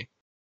university.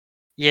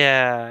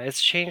 yeah,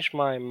 it's changed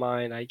my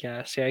mind, I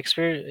guess. Yeah,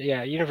 experience.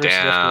 Yeah,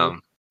 university definitely,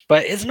 Damn.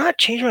 but it's not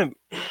changed my.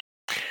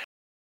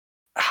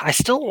 I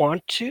still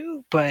want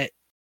to, but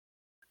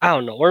I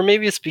don't know. Or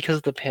maybe it's because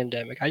of the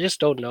pandemic. I just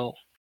don't know.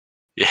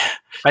 Yeah.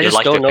 I You just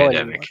like the don't know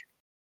pandemic. anymore.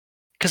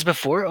 Because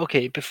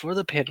before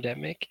the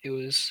pandemic, it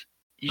was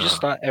you just Uh,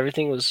 thought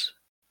everything was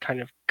kind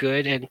of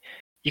good and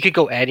you could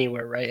go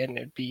anywhere, right? And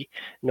there'd be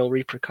no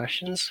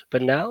repercussions.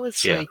 But now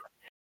it's yeah. like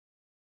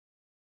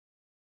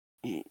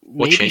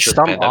What changed with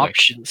the pandemic?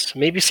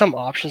 maybe some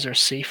options are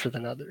safer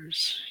than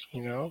others,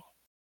 you know?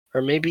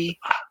 Or maybe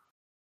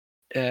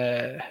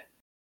uh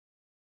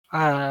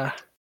uh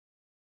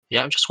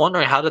Yeah, I'm just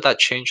wondering how did that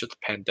change with the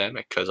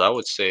pandemic? Because I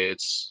would say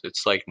it's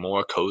like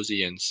more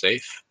cozy and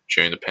safe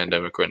during the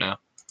pandemic right now.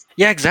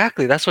 yeah,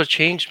 exactly. That's what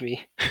changed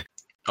me.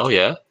 Oh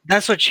yeah.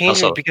 That's what How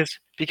changed me so?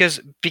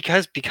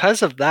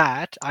 because of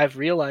that, I've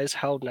realized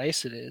how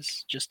nice it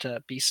is just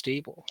to be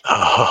stable.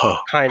 Oh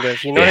Kind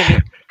of, you know what I yeah.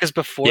 mean? Because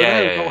before Yeah,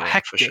 that, it yeah, was all yeah,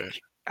 yeah, for hectic, sure.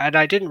 and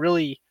I didn't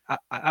really.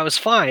 I was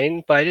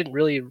fine, but I didn't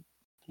really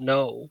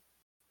know.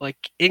 Like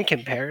in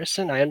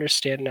comparison, I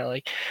understand now.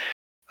 Like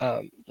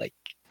uh,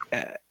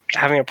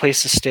 having a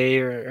place to stay,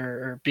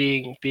 or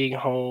being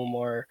home,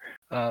 or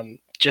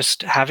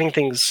just having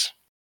things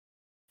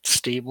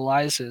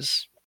stabilize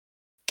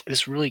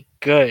is really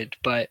good.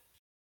 But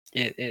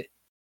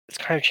it's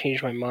kind of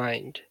changed my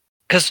mind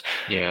because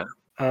Yeah.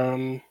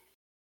 um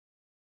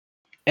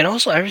and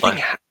also everything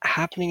But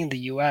happening in the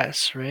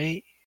US,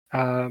 right?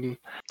 Um,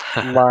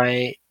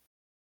 my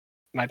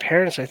my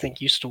parents, I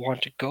think, used to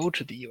want to go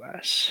to the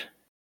US.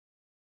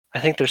 I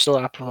think they're still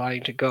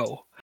applying to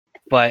go,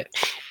 but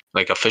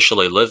like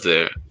officially live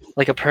there.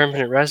 like a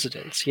permanent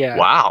residence, yeah.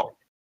 Wow.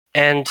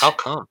 And How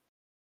come?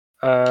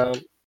 um,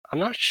 I'm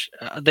not.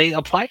 They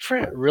applied for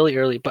it really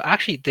early, but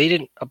actually they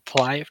didn't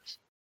apply.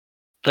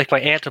 Like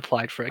my aunt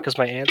applied for it because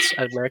my aunt's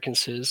an American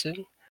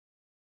citizen.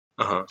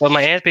 Uh-huh. But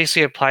my aunt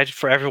basically applied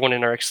for everyone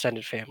in our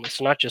extended family,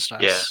 so not just Yeah.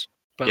 us,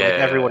 but Yeah, like yeah,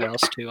 yeah, everyone yeah.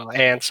 else too,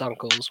 aunts,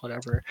 uncles,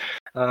 whatever.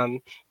 Um,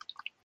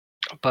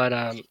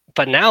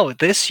 but now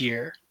this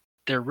year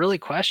they're really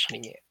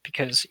questioning it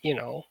because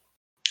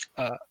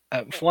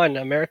for one,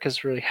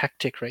 America's really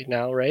hectic right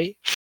now, right?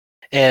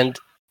 And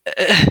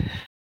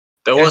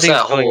There was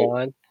everything's that going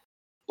whole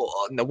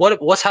on.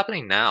 what's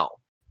happening now?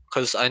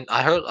 Because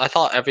I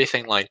thought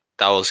everything like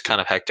that was kind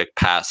of hectic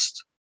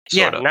past,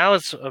 Yeah, sort of. now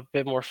it's a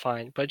bit more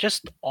fine, but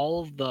just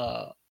all of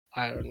the,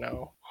 I don't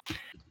know,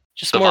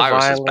 just The more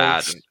virus is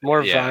bad. violence,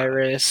 more Yeah.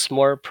 virus,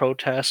 more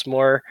protests,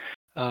 more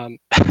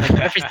like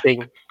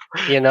everything,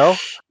 you know?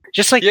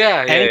 Just like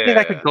Yeah, yeah, anything yeah,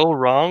 that could yeah. go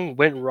wrong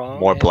went wrong,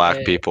 More and black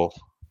people.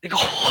 like,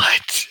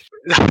 what?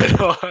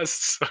 No, I'm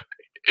sorry.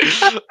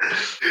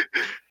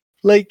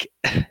 Like,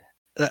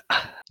 uh,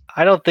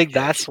 I don't think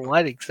Yeah, that's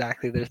what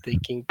exactly they're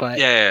thinking, but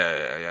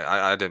yeah.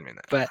 I didn't mean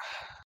that. but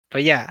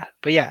but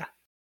yeah,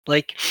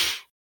 like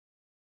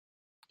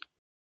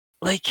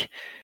like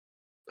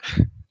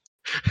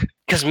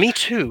because me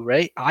too,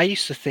 right? I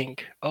used to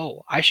think,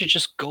 oh, I should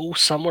just go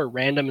somewhere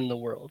random in the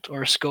world,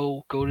 or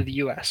go to the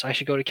U.S. I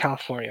should go to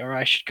California, or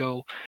I should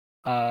go,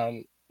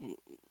 um,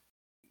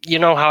 you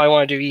know how I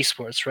want to do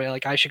esports, right?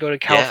 Like I should go to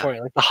Yeah,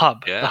 California, like the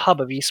yeah,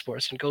 hub of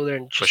esports, and go there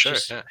and for just sure.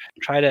 just Yeah,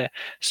 try to,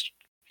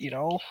 you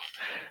know,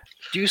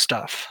 do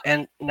stuff.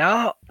 And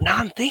now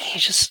I'm thinking,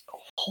 just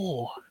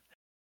oh,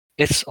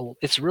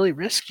 it's really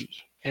risky,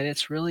 and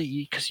it's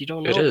really because you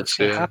don't it know what's is.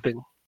 gonna Yeah,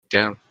 happen.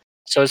 yeah,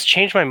 So it's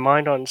changed my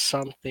mind on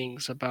some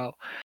things about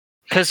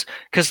because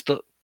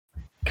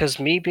because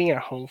me being at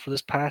home for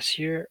this past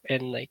year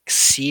and like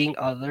seeing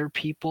other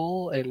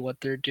people and what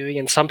they're doing,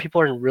 and some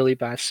people are in really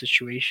bad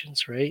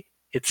situations, right?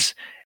 It's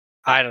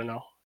I don't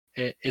know.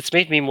 It's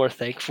made me more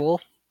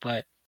thankful,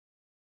 but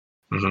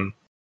hmm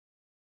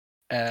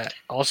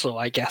also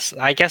I guess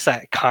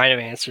that kind of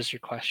answers your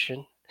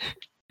question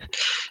of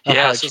how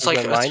yeah. it So it's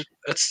changed my like mind.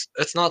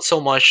 it's not so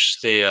much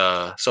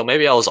the So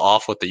maybe I was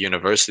off with the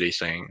university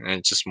thing, and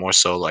it's just more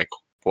so like,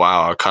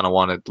 wow, I kind of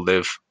want to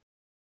live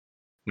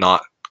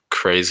not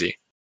crazy.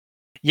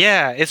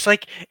 Yeah, it's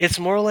like it's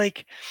more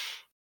like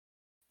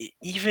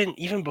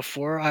even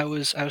before I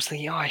was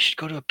thinking, oh, I should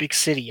go to a big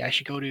city. I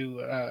should go to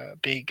a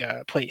big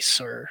place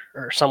or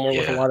somewhere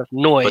with a Yeah, lot of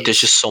but there's noise.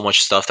 just so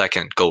much stuff that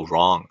can go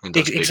wrong in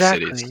those big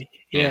cities. Exactly.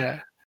 Yeah. Yeah.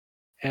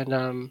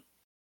 And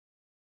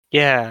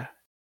yeah.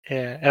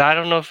 Yeah. And I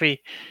don't know if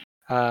we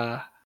uh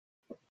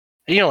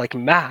like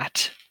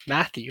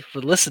Matthew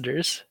for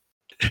listeners.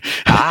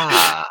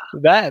 Ah,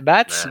 man.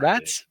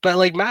 Matt's but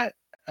like Matt,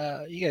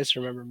 you guys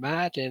remember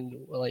Matt, and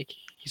like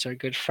he's our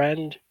good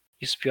friend.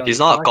 Used to be on He's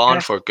the not gone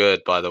podcast. for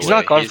good, by the He's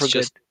not way. gone He's for good.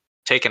 just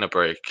taking a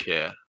break.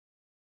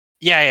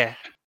 Yeah.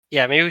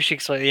 Yeah. Maybe we should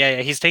explain.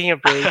 Yeah. He's taking a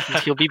break.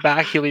 He'll be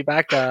back. He'll be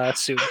back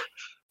soon.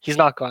 He's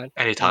not gone.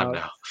 Anytime Um,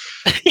 now.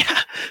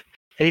 yeah,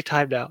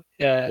 anytime now.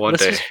 One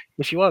day. Listeners,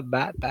 if you want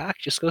Matt back,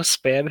 just go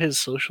spam his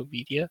social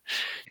media,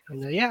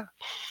 and yeah.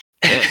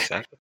 Yeah,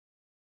 exactly.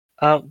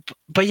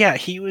 But yeah,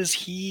 he wants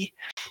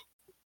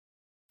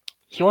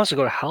to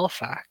go to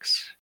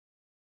Halifax.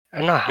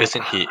 Not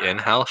Isn't he in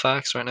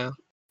Halifax right now?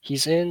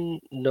 He's in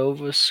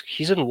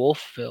He's in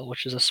Wolfville,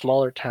 which is a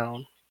smaller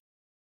town.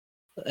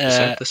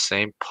 Isn't Uh, it the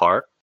same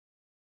part?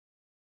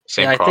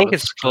 Same yeah, I think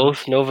province, it's kind of?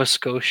 both Nova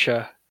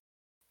Scotia.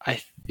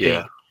 I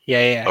Yeah. think.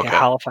 Yeah, Okay.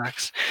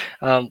 Halifax.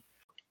 Um,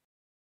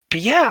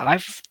 but yeah,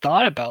 I've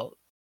thought about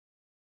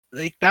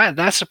like that.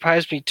 That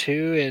surprised me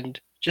too, and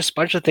just a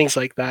bunch of things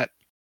like that.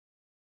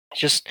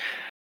 Just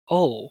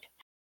oh,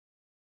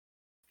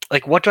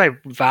 like what do I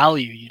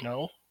value?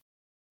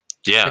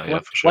 Yeah, Like yeah,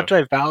 what for what sure.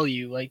 do I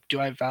value? Like, do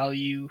I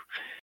value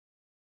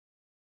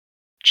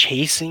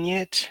chasing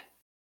it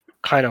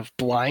kind of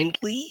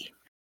blindly,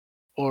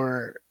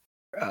 or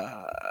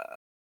uh,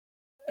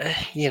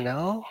 you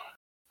know?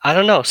 I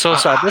don't know. So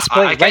at this I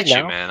point, right get you,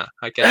 now, man.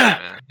 I get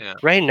you, man. Yeah.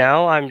 right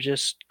now, I'm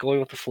just going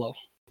with the flow.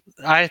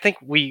 I think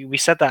we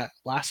said that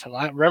last time.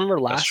 I remember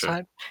That's last true.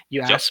 time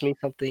you Yep. asked me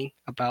something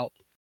about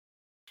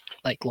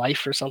like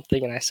life or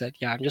something, and I said,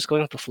 yeah, I'm just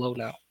going with the flow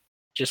now.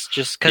 Just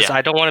because Yeah.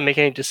 I don't want to make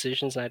any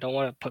decisions, and I don't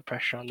want to put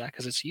pressure on that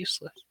because it's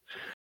useless.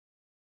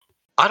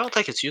 I don't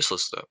think it's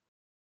useless though.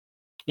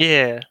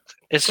 Yeah, it's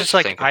It's good just to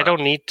like think I about.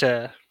 don't need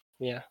to.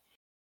 Yeah.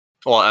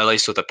 Well, at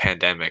least with the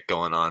pandemic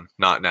going on.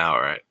 Not now,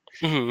 right?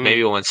 Hmm.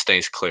 Maybe once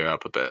things clear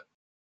up a bit.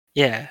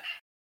 Yeah.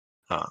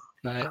 Uh,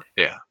 But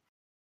yeah.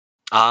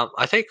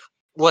 I think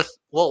with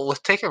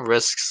taking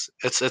risks,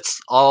 it's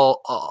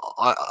all.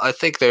 I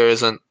think there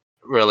isn't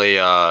really.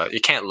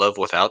 You can't live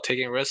without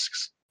taking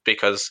risks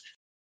because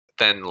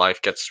then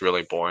life gets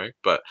really boring.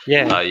 But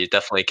yeah. you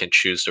definitely can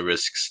choose the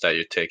risks that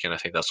you're taking. I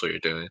think that's what you're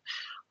doing.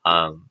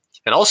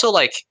 And also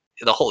like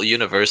the whole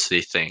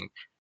university thing,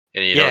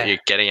 and Yeah. you're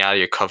getting out of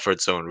your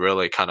comfort zone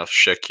really kind of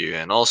shook you.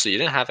 And also, you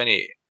didn't have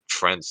any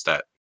friends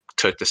that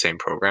took the same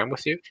program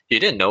with you. You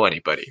didn't know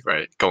anybody,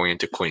 right? Going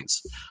into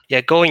Queens,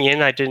 Yeah. Going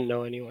in, I didn't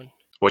know anyone.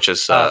 which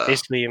is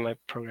Basically in my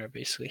program,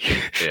 basically.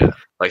 yeah,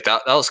 like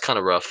that was kind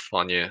of rough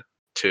on you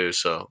too.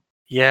 So like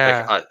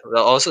Yeah. I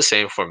was the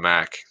same for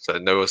Mac. So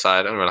there was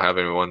I don't really have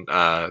anyone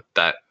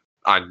that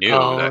I knew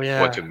Oh that went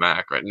yeah. to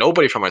Mac. Right,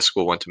 nobody from my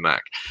school went to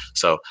Mac.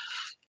 So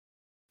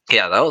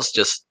yeah, that was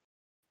just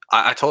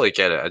I totally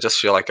get it. I just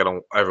feel like I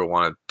don't ever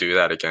want to do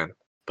that again.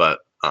 But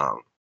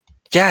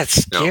Yeah. It's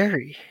you know,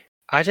 scary.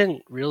 I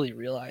didn't really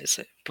realize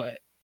it, but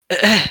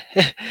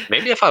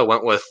Maybe if I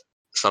went with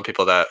some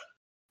people that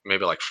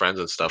maybe like friends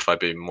and stuff, I'd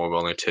be more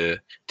willing to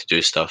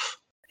do stuff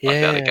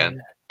like that yeah,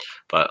 again.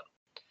 But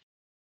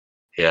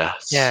yeah,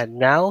 yeah.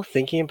 Now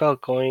thinking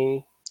about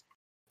going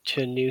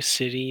to a new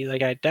city,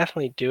 like I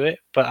definitely do it,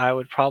 but I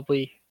would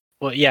probably,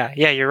 well, yeah,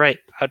 you're right.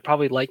 I'd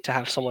probably like to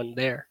have someone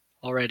there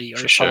already, or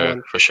for sure,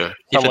 for sure.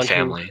 Even someone who,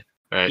 family,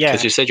 right? Because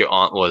yeah, you said your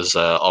aunt was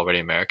already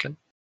American,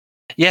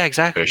 yeah, or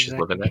exactly, she's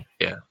living exactly.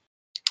 there. Yeah.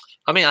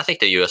 I mean, I think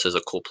the U.S. is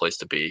a cool place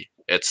to be.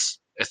 It's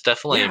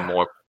definitely Yeah,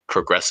 more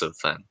progressive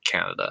than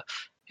Canada.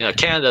 You know,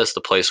 Canada is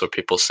the place where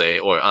people say,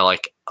 or I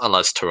like,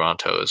 unless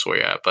Toronto is where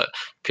you're at, but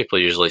people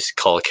usually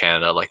call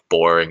Canada like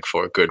boring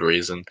for a good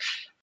reason.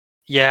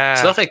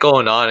 There's yeah. nothing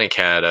going on in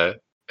Canada.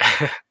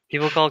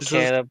 People call It's just,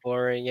 Canada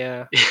boring.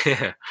 Yeah,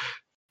 yeah.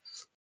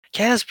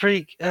 Canada's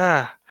pretty.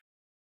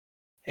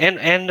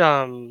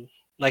 And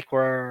like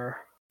where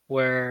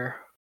where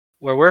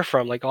we're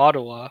from, like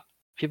Ottawa.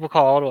 People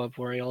call Ottawa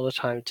boring all the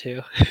time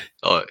too.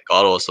 Oh,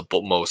 Ottawa's the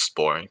most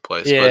boring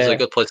place, but it's a Yeah,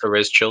 good place to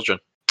raise children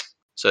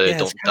so they yeah,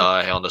 it's don't kind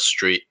of, die on the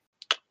street.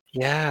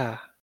 yeah.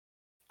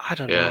 I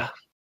don't Yeah, know.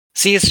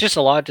 See, it's just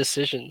a lot of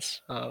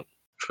decisions.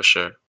 for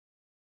sure.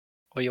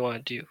 What you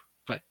want to do,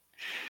 but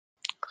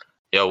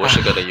Yeah, we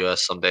should go to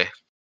US someday.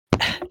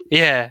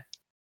 yeah.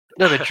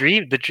 No, the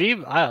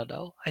dream. I don't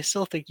know. I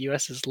still think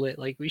US is lit.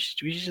 Like we should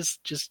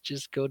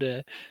just go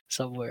to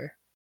somewhere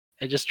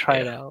and just try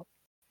it Yeah. out.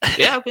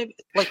 Yeah, maybe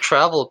like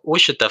travel. We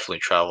should definitely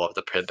travel if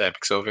the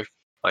pandemic's over.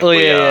 Like Oh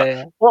we yeah, yeah,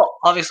 yeah. well,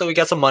 obviously we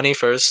get some money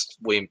first.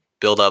 We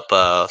build up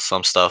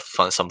some stuff,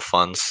 some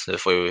funds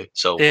if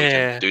so we can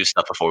Yeah, do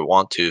stuff before we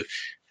want to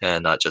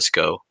and not just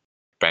go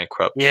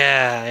bankrupt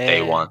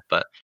day yeah, one.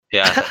 But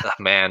yeah,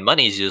 man,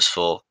 money's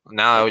useful.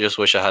 Now I just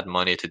wish I had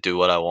money to do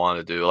what I want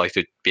to do, like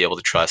to be able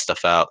to try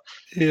stuff out,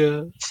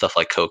 yeah. stuff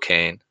like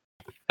cocaine.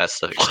 That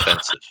stuff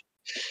expensive.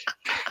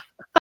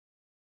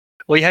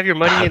 Well, you have your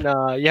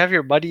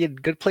money in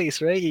good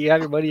place, right? You have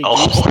your money in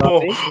GameStop,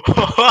 Oh,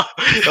 eh?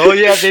 oh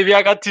yeah, baby!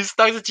 I got 2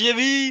 stocks of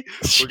GME.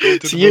 We're going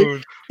to So the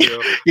moon. Yeah,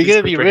 you're these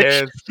gonna be paper rich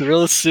hands.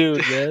 real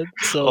soon, man.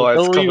 Oh, So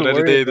it's don't coming even any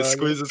worry day. The about it.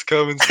 squeeze is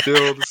coming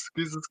still. The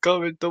squeeze is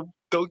coming.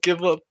 Don't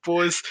give up,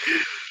 boys.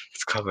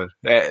 It's coming.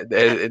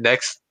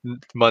 Next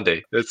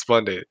Monday. It's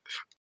Monday.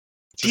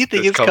 Do you Just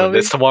think it's it's coming.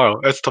 It's coming? tomorrow.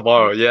 It's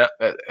tomorrow. Yeah,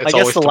 I it's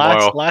guess always the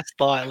tomorrow. last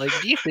thought, like,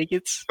 do you think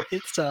it's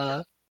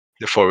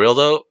For real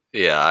though,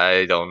 yeah,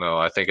 I don't know.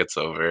 I think it's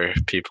over.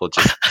 People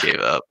just gave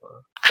up.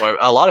 Or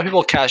a lot of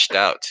people cashed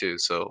out too,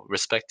 so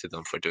respect to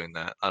them for doing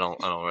that. I don't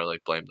really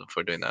blame them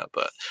for doing that,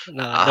 but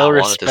nah, no I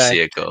wanted to see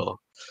respect. it go.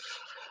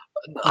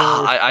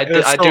 No respect. It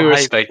was I so do hype,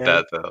 respect man.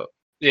 that though.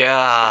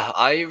 Yeah,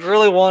 I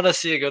really want to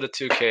see it go to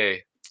 2K.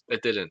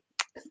 It didn't.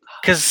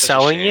 Cause Such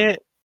a shame.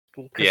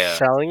 Yeah,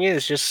 selling it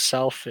is just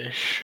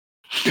selfish.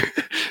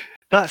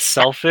 Not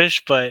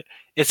selfish, but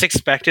it's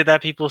expected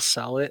that people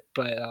sell it.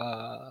 But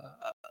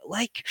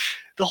like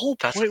the whole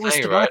that's the point was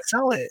thing, to right? not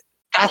sell it.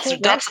 That's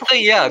That's the the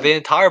thing. whole Yeah, the point.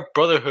 entire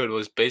Brotherhood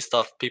was based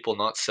off people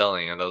not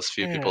selling, and those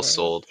few people Yeah,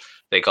 sold.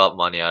 They got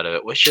money out of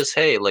it, which is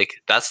hey, like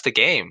that's the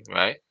game,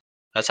 right?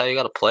 That's how you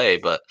gotta play.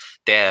 But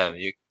damn,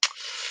 you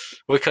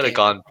we could have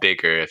damn. gone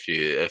bigger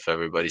if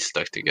everybody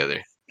stuck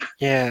together.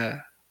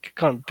 Yeah, could have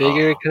gone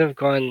bigger. Uh, It could have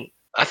gone.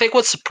 I think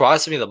what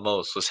surprised me the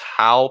most was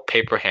how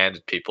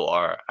paper-handed people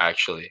are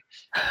actually.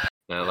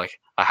 You know, like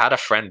I had a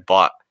friend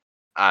bought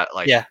at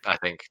like Yeah, I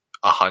think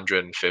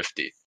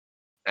 150,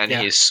 and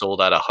yeah. he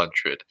sold at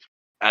 100,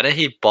 and then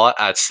he bought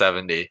at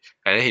 70,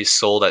 and then he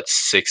sold at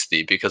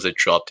 60 because it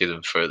dropped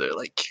even further.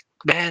 Like,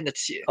 man,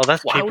 Oh,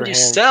 that's why would paper you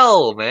hands.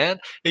 sell, man?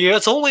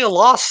 It's only a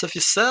loss if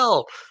you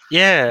sell. And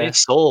he Yeah,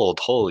 sold.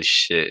 Holy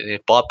shit! And he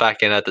bought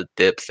back in at the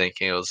dip,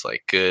 thinking it was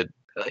like good.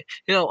 Like,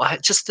 I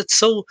just it's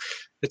so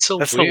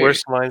that's the weird.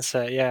 worst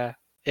mindset. Yeah,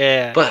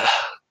 yeah, But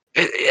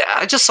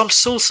yeah, I'm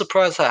so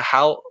surprised at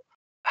how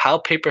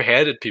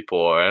paper-handed people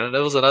are. And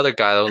there was another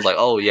guy that was like,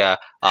 "Oh yeah,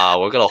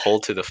 we're gonna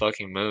hold to the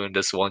fucking moon.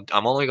 This one,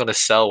 I'm only gonna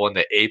sell when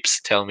the apes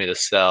tell me to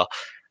sell."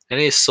 And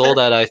he sold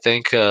at I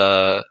think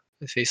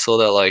he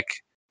sold at like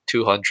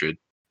 200.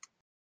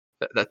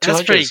 That that's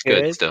 200 pretty is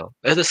good good. still.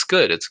 It is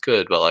good. It's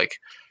good, but like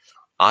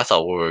I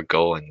thought we were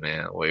going,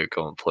 man. We were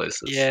going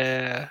places.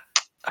 Yeah.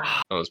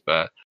 Ah, That was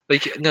bad.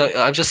 Like no,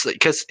 I'm just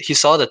because he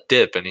saw the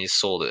dip and he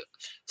sold it.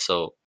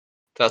 So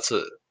that's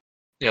a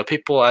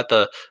people at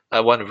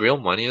when real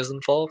money is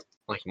involved,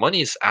 like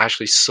money is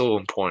actually so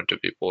important to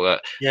people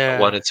that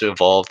when yeah. it's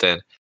involved in,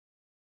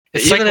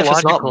 It's even if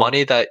it's not psychological.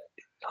 money that,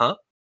 huh?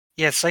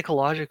 Yeah, it's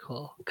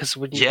psychological. Because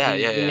Yeah,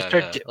 yeah, when you yeah,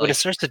 yeah. when it Like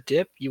starts to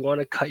dip, you want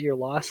to cut your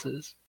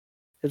losses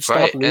and stop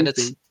right, and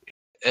losing.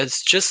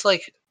 it's just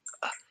like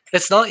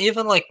it's not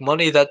even like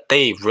money that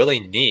they really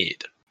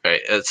need,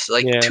 right? It's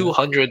like Yeah.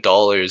 $200,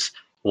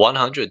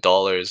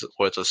 $100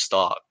 worth of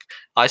stock.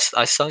 I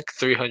sunk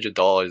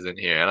 $300 in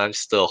here, and I'm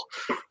still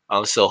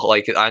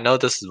like I know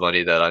this is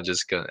money that I'm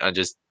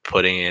just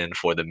putting in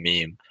for the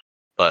meme,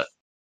 but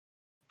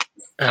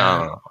I Uh,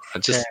 don't know.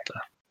 yeah.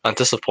 I'm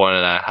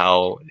disappointed at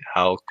how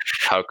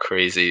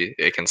crazy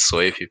it can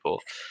sway people.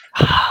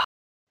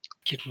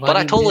 Get But I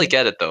money, totally man.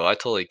 get it though. I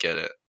totally get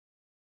it.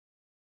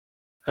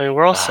 I mean,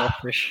 we're all Ah,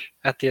 selfish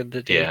at the end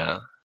of the day. yeah,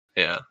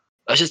 yeah.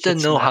 I just didn't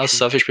It's know how natural.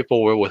 selfish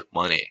people were with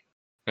money.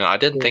 I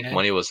didn't think Yeah.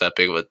 money was that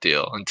big of a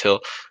deal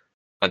until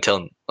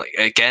like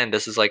again,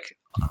 this is like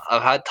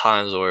I've had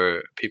times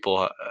where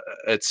people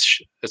it's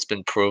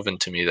been proven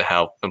to me that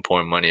how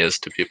important money is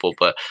to people,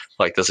 but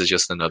like this is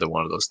just another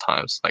one of those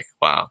times. Like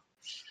wow,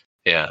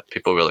 yeah,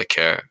 people really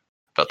care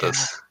about Yeah.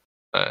 this,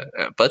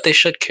 but they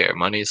should care.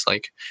 Money's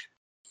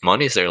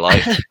their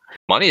life.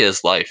 Money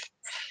is life.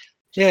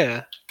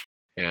 Yeah.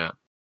 Yeah,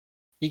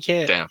 You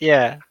can't. damn,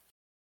 Yeah.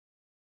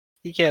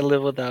 You can't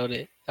live without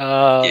it.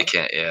 you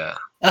can't. Yeah,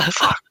 All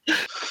fuck.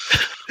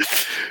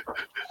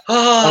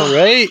 Ah,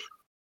 right.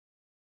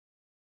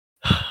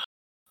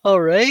 All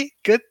right.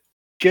 Good.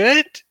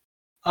 Good.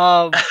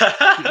 Um,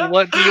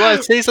 what do you want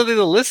to say something to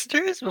the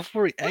listeners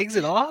before we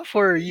exit off,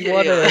 or you yeah,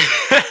 want to?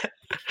 yeah.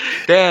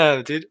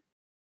 Damn, dude.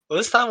 Well,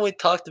 this time we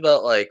talked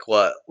about like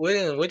what we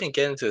didn't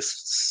get into a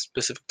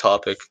specific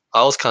topic.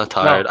 I was kind of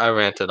No. tired. I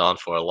ranted on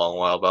for a long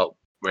while about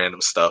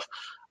random stuff.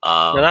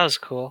 No, that Um, was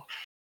cool.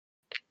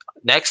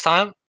 next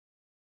time.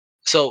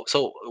 So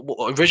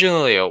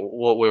originally,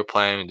 what we were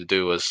planning to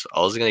do was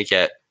I was gonna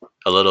get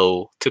a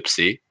little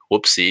tipsy,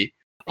 whoopsie,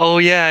 Oh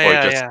or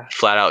yeah, just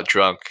flat out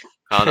drunk.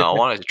 I don't know. I yeah,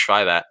 wanted to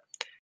try that.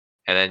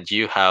 And then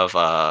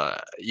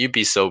you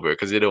be sober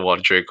because you didn't want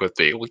to drink with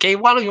me. Okay,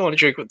 why don't you want to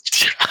drink with?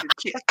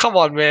 Yeah, come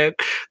on, man,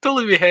 don't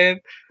leave me hanging.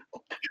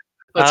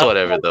 That's uh,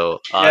 whatever though.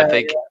 yeah,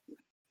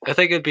 I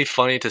think it'd be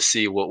funny to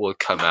see what will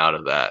come out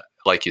of that.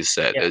 Like you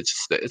said, yeah,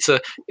 it's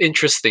a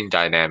interesting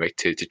dynamic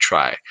to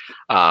try.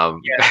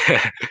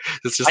 yeah.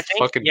 It's I just think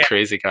fucking yeah.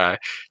 crazy guy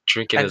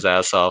drinking I, his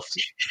ass off,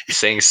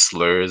 saying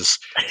slurs,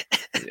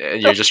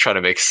 and you're just trying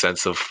to make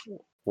sense of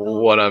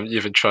what I'm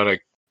even trying to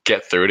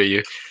get through to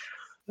you.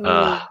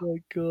 Uh, oh my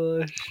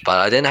gosh. but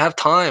I didn't have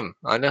time.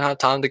 I didn't have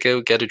time to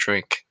go get a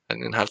drink. I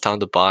didn't have time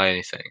to buy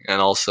anything,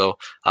 and also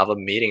I have a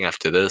meeting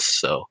after this,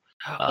 so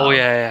Oh um,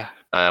 yeah,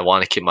 I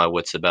want to keep my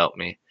wits about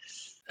me.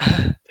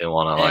 yeah. They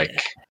want to Eh,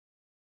 like,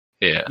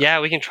 yeah. yeah,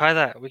 we can try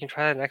that. We can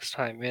try that next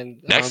time,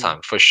 and Next time,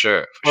 for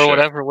sure, for or sure.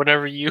 whatever.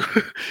 Whenever you,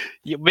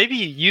 maybe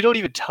you don't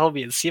even tell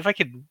me and see if I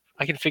can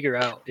figure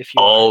out if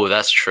you are. Oh,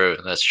 that's true.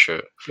 That's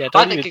true. Yeah, I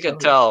don't think even you tell could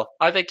me. tell.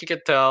 I think you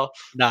could tell.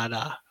 Nah,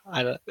 nah.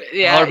 I don't.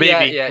 Yeah, Or yeah,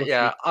 maybe yeah, we'll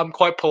yeah. see. I'm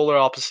quite polar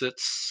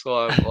opposites. So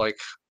I'm like,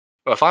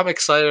 if I'm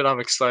excited, I'm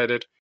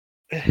excited.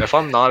 If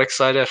I'm not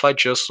excited, if I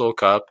just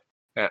woke up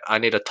and I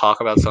need to talk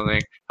about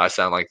something, I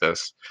sound like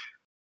this.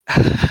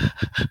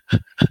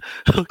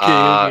 Okay,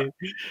 Uh, okay.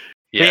 But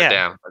yeah, yeah,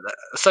 damn.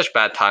 Such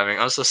bad timing.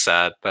 I'm so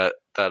sad that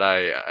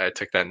I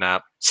took that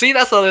nap. See,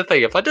 that's the other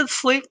thing. If I didn't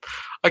sleep,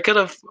 I could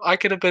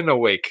have been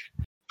awake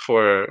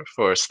for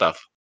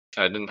stuff.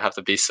 I didn't have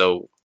to be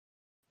so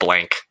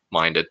blank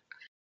minded.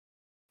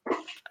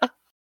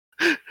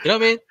 You know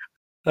what I mean?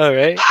 all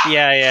right.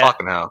 Yeah, yeah.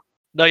 Fucking hell.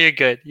 No, you're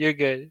good. You're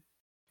good.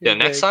 Yeah, You're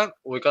next good. time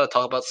we gotta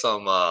talk about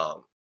some.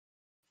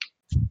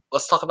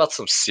 Let's talk about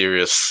some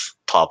serious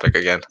topic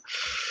again.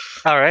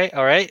 All right,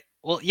 all right.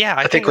 Well, yeah,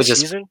 I I think think we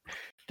just.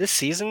 this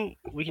season,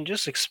 we can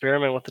just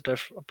experiment with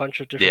a bunch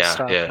of different Yeah,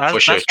 stuff. yeah, for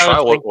sure. That's what I Try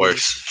was what thinking.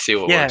 works. See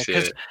what Yeah, works.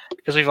 Yeah,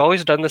 because we've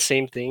always done the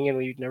same thing and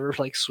we've never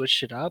like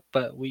switched it up.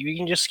 But we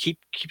can just keep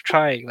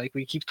trying. Like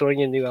we keep throwing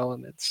in new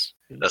elements.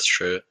 And that's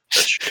true.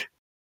 That's true.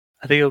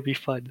 I think it'll be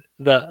fun.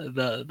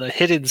 The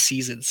hidden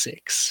season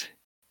 6,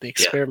 the Yeah,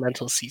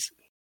 experimental season.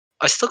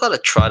 I still gotta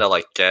try to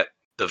like get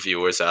the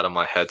viewers out of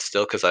my head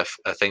still because I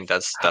think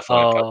that's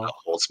definitely the part Oh, that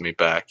holds me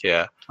back.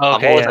 Yeah, I'm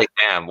okay, always yeah, like,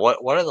 damn, what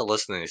are the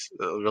listeners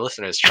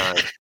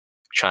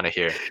trying to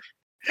hear?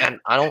 And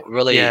I don't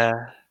really. yeah,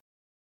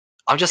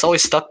 I'm just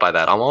always stuck by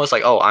that. I'm always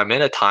like, oh, I'm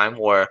in a time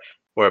where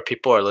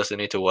people are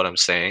listening to what I'm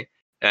saying,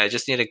 and I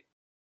just need to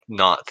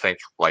not think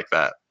like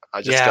that.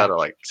 I just yeah, gotta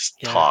like just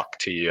yeah, talk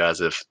to you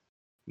as if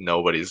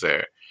nobody's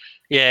there.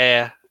 yeah,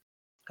 yeah.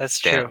 That's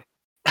Damn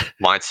true.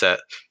 mindset.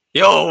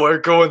 Yo, we're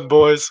growing,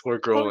 boys. We're We're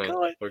growing.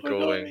 going. We're We're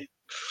growing. going.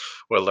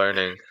 We're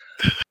learning.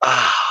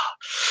 Ah,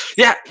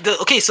 yeah.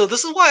 Okay, so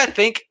this is why I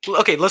think.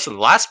 Okay, listen.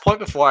 Last point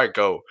before I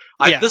go.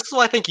 Yeah. This is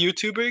why I think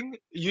YouTubing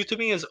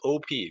is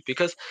OP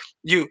because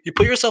you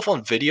put yourself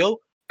on video.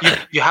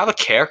 You have a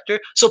character.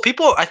 So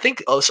people, I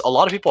think a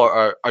lot of people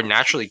are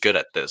naturally good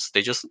at this.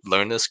 They just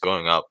learn this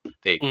growing up.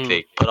 They Mm.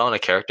 they put on a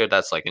character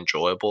that's like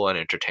enjoyable and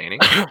entertaining.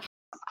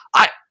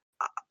 I,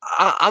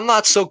 I'm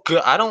not so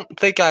good. I don't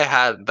think I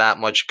had that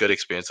much good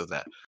experience with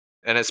that.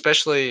 And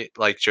especially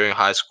like during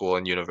high school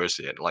and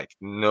university and like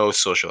no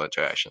social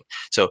interaction.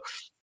 So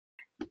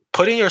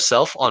putting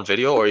yourself on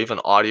video or even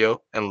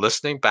audio and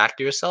listening back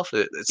to yourself,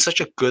 it's such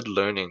a good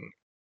learning.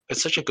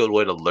 It's such a good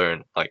way to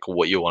learn like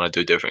what you want to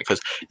do different because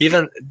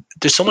even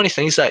there's so many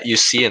things that you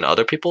see in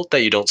other people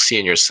that you don't see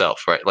in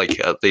yourself, right? Like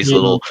these Mm.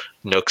 little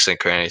nooks and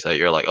crannies that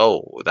you're like,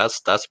 oh,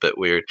 that's a bit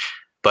weird.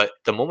 But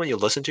the moment you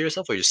listen to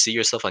yourself or you see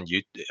yourself on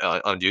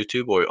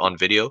YouTube or on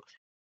video,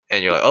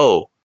 and you're like,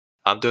 oh,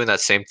 I'm doing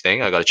that same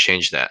thing. I got to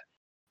change that.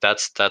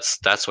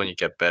 That's when you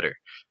get better.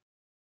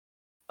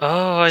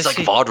 Oh, I It's like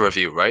see. VOD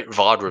review, right?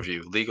 VOD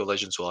review, League of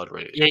Legends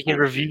VOD Yeah, you can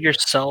review review.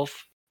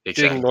 yourself.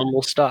 exactly. doing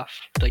normal stuff,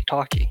 like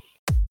talking.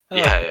 Oh,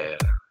 Yeah.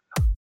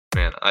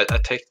 Man,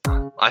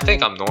 I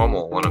think I'm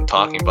normal when I'm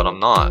talking, but I'm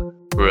not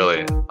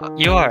really.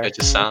 you are. It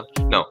just sound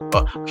no.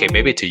 Okay,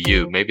 maybe to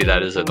you, maybe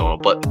that is a normal,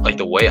 but like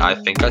the way I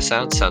think I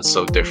sounds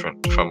so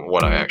different from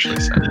what I actually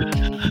sound.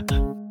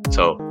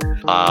 So,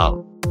 uh,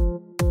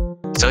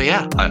 so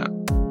yeah,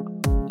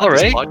 All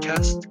this right.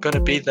 podcast gonna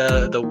be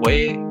the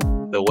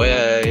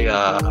way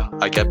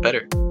I get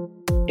better.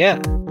 Yeah.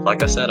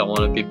 Like I said, I want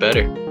to be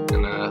better,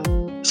 and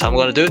that's how I'm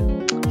gonna do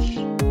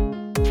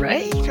it.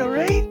 Right.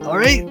 All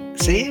right.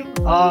 Same.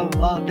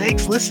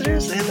 Thanks,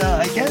 listeners, and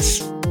I guess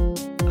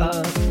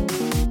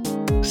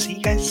see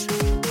you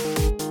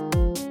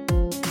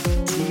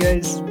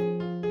guys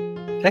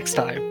next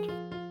time.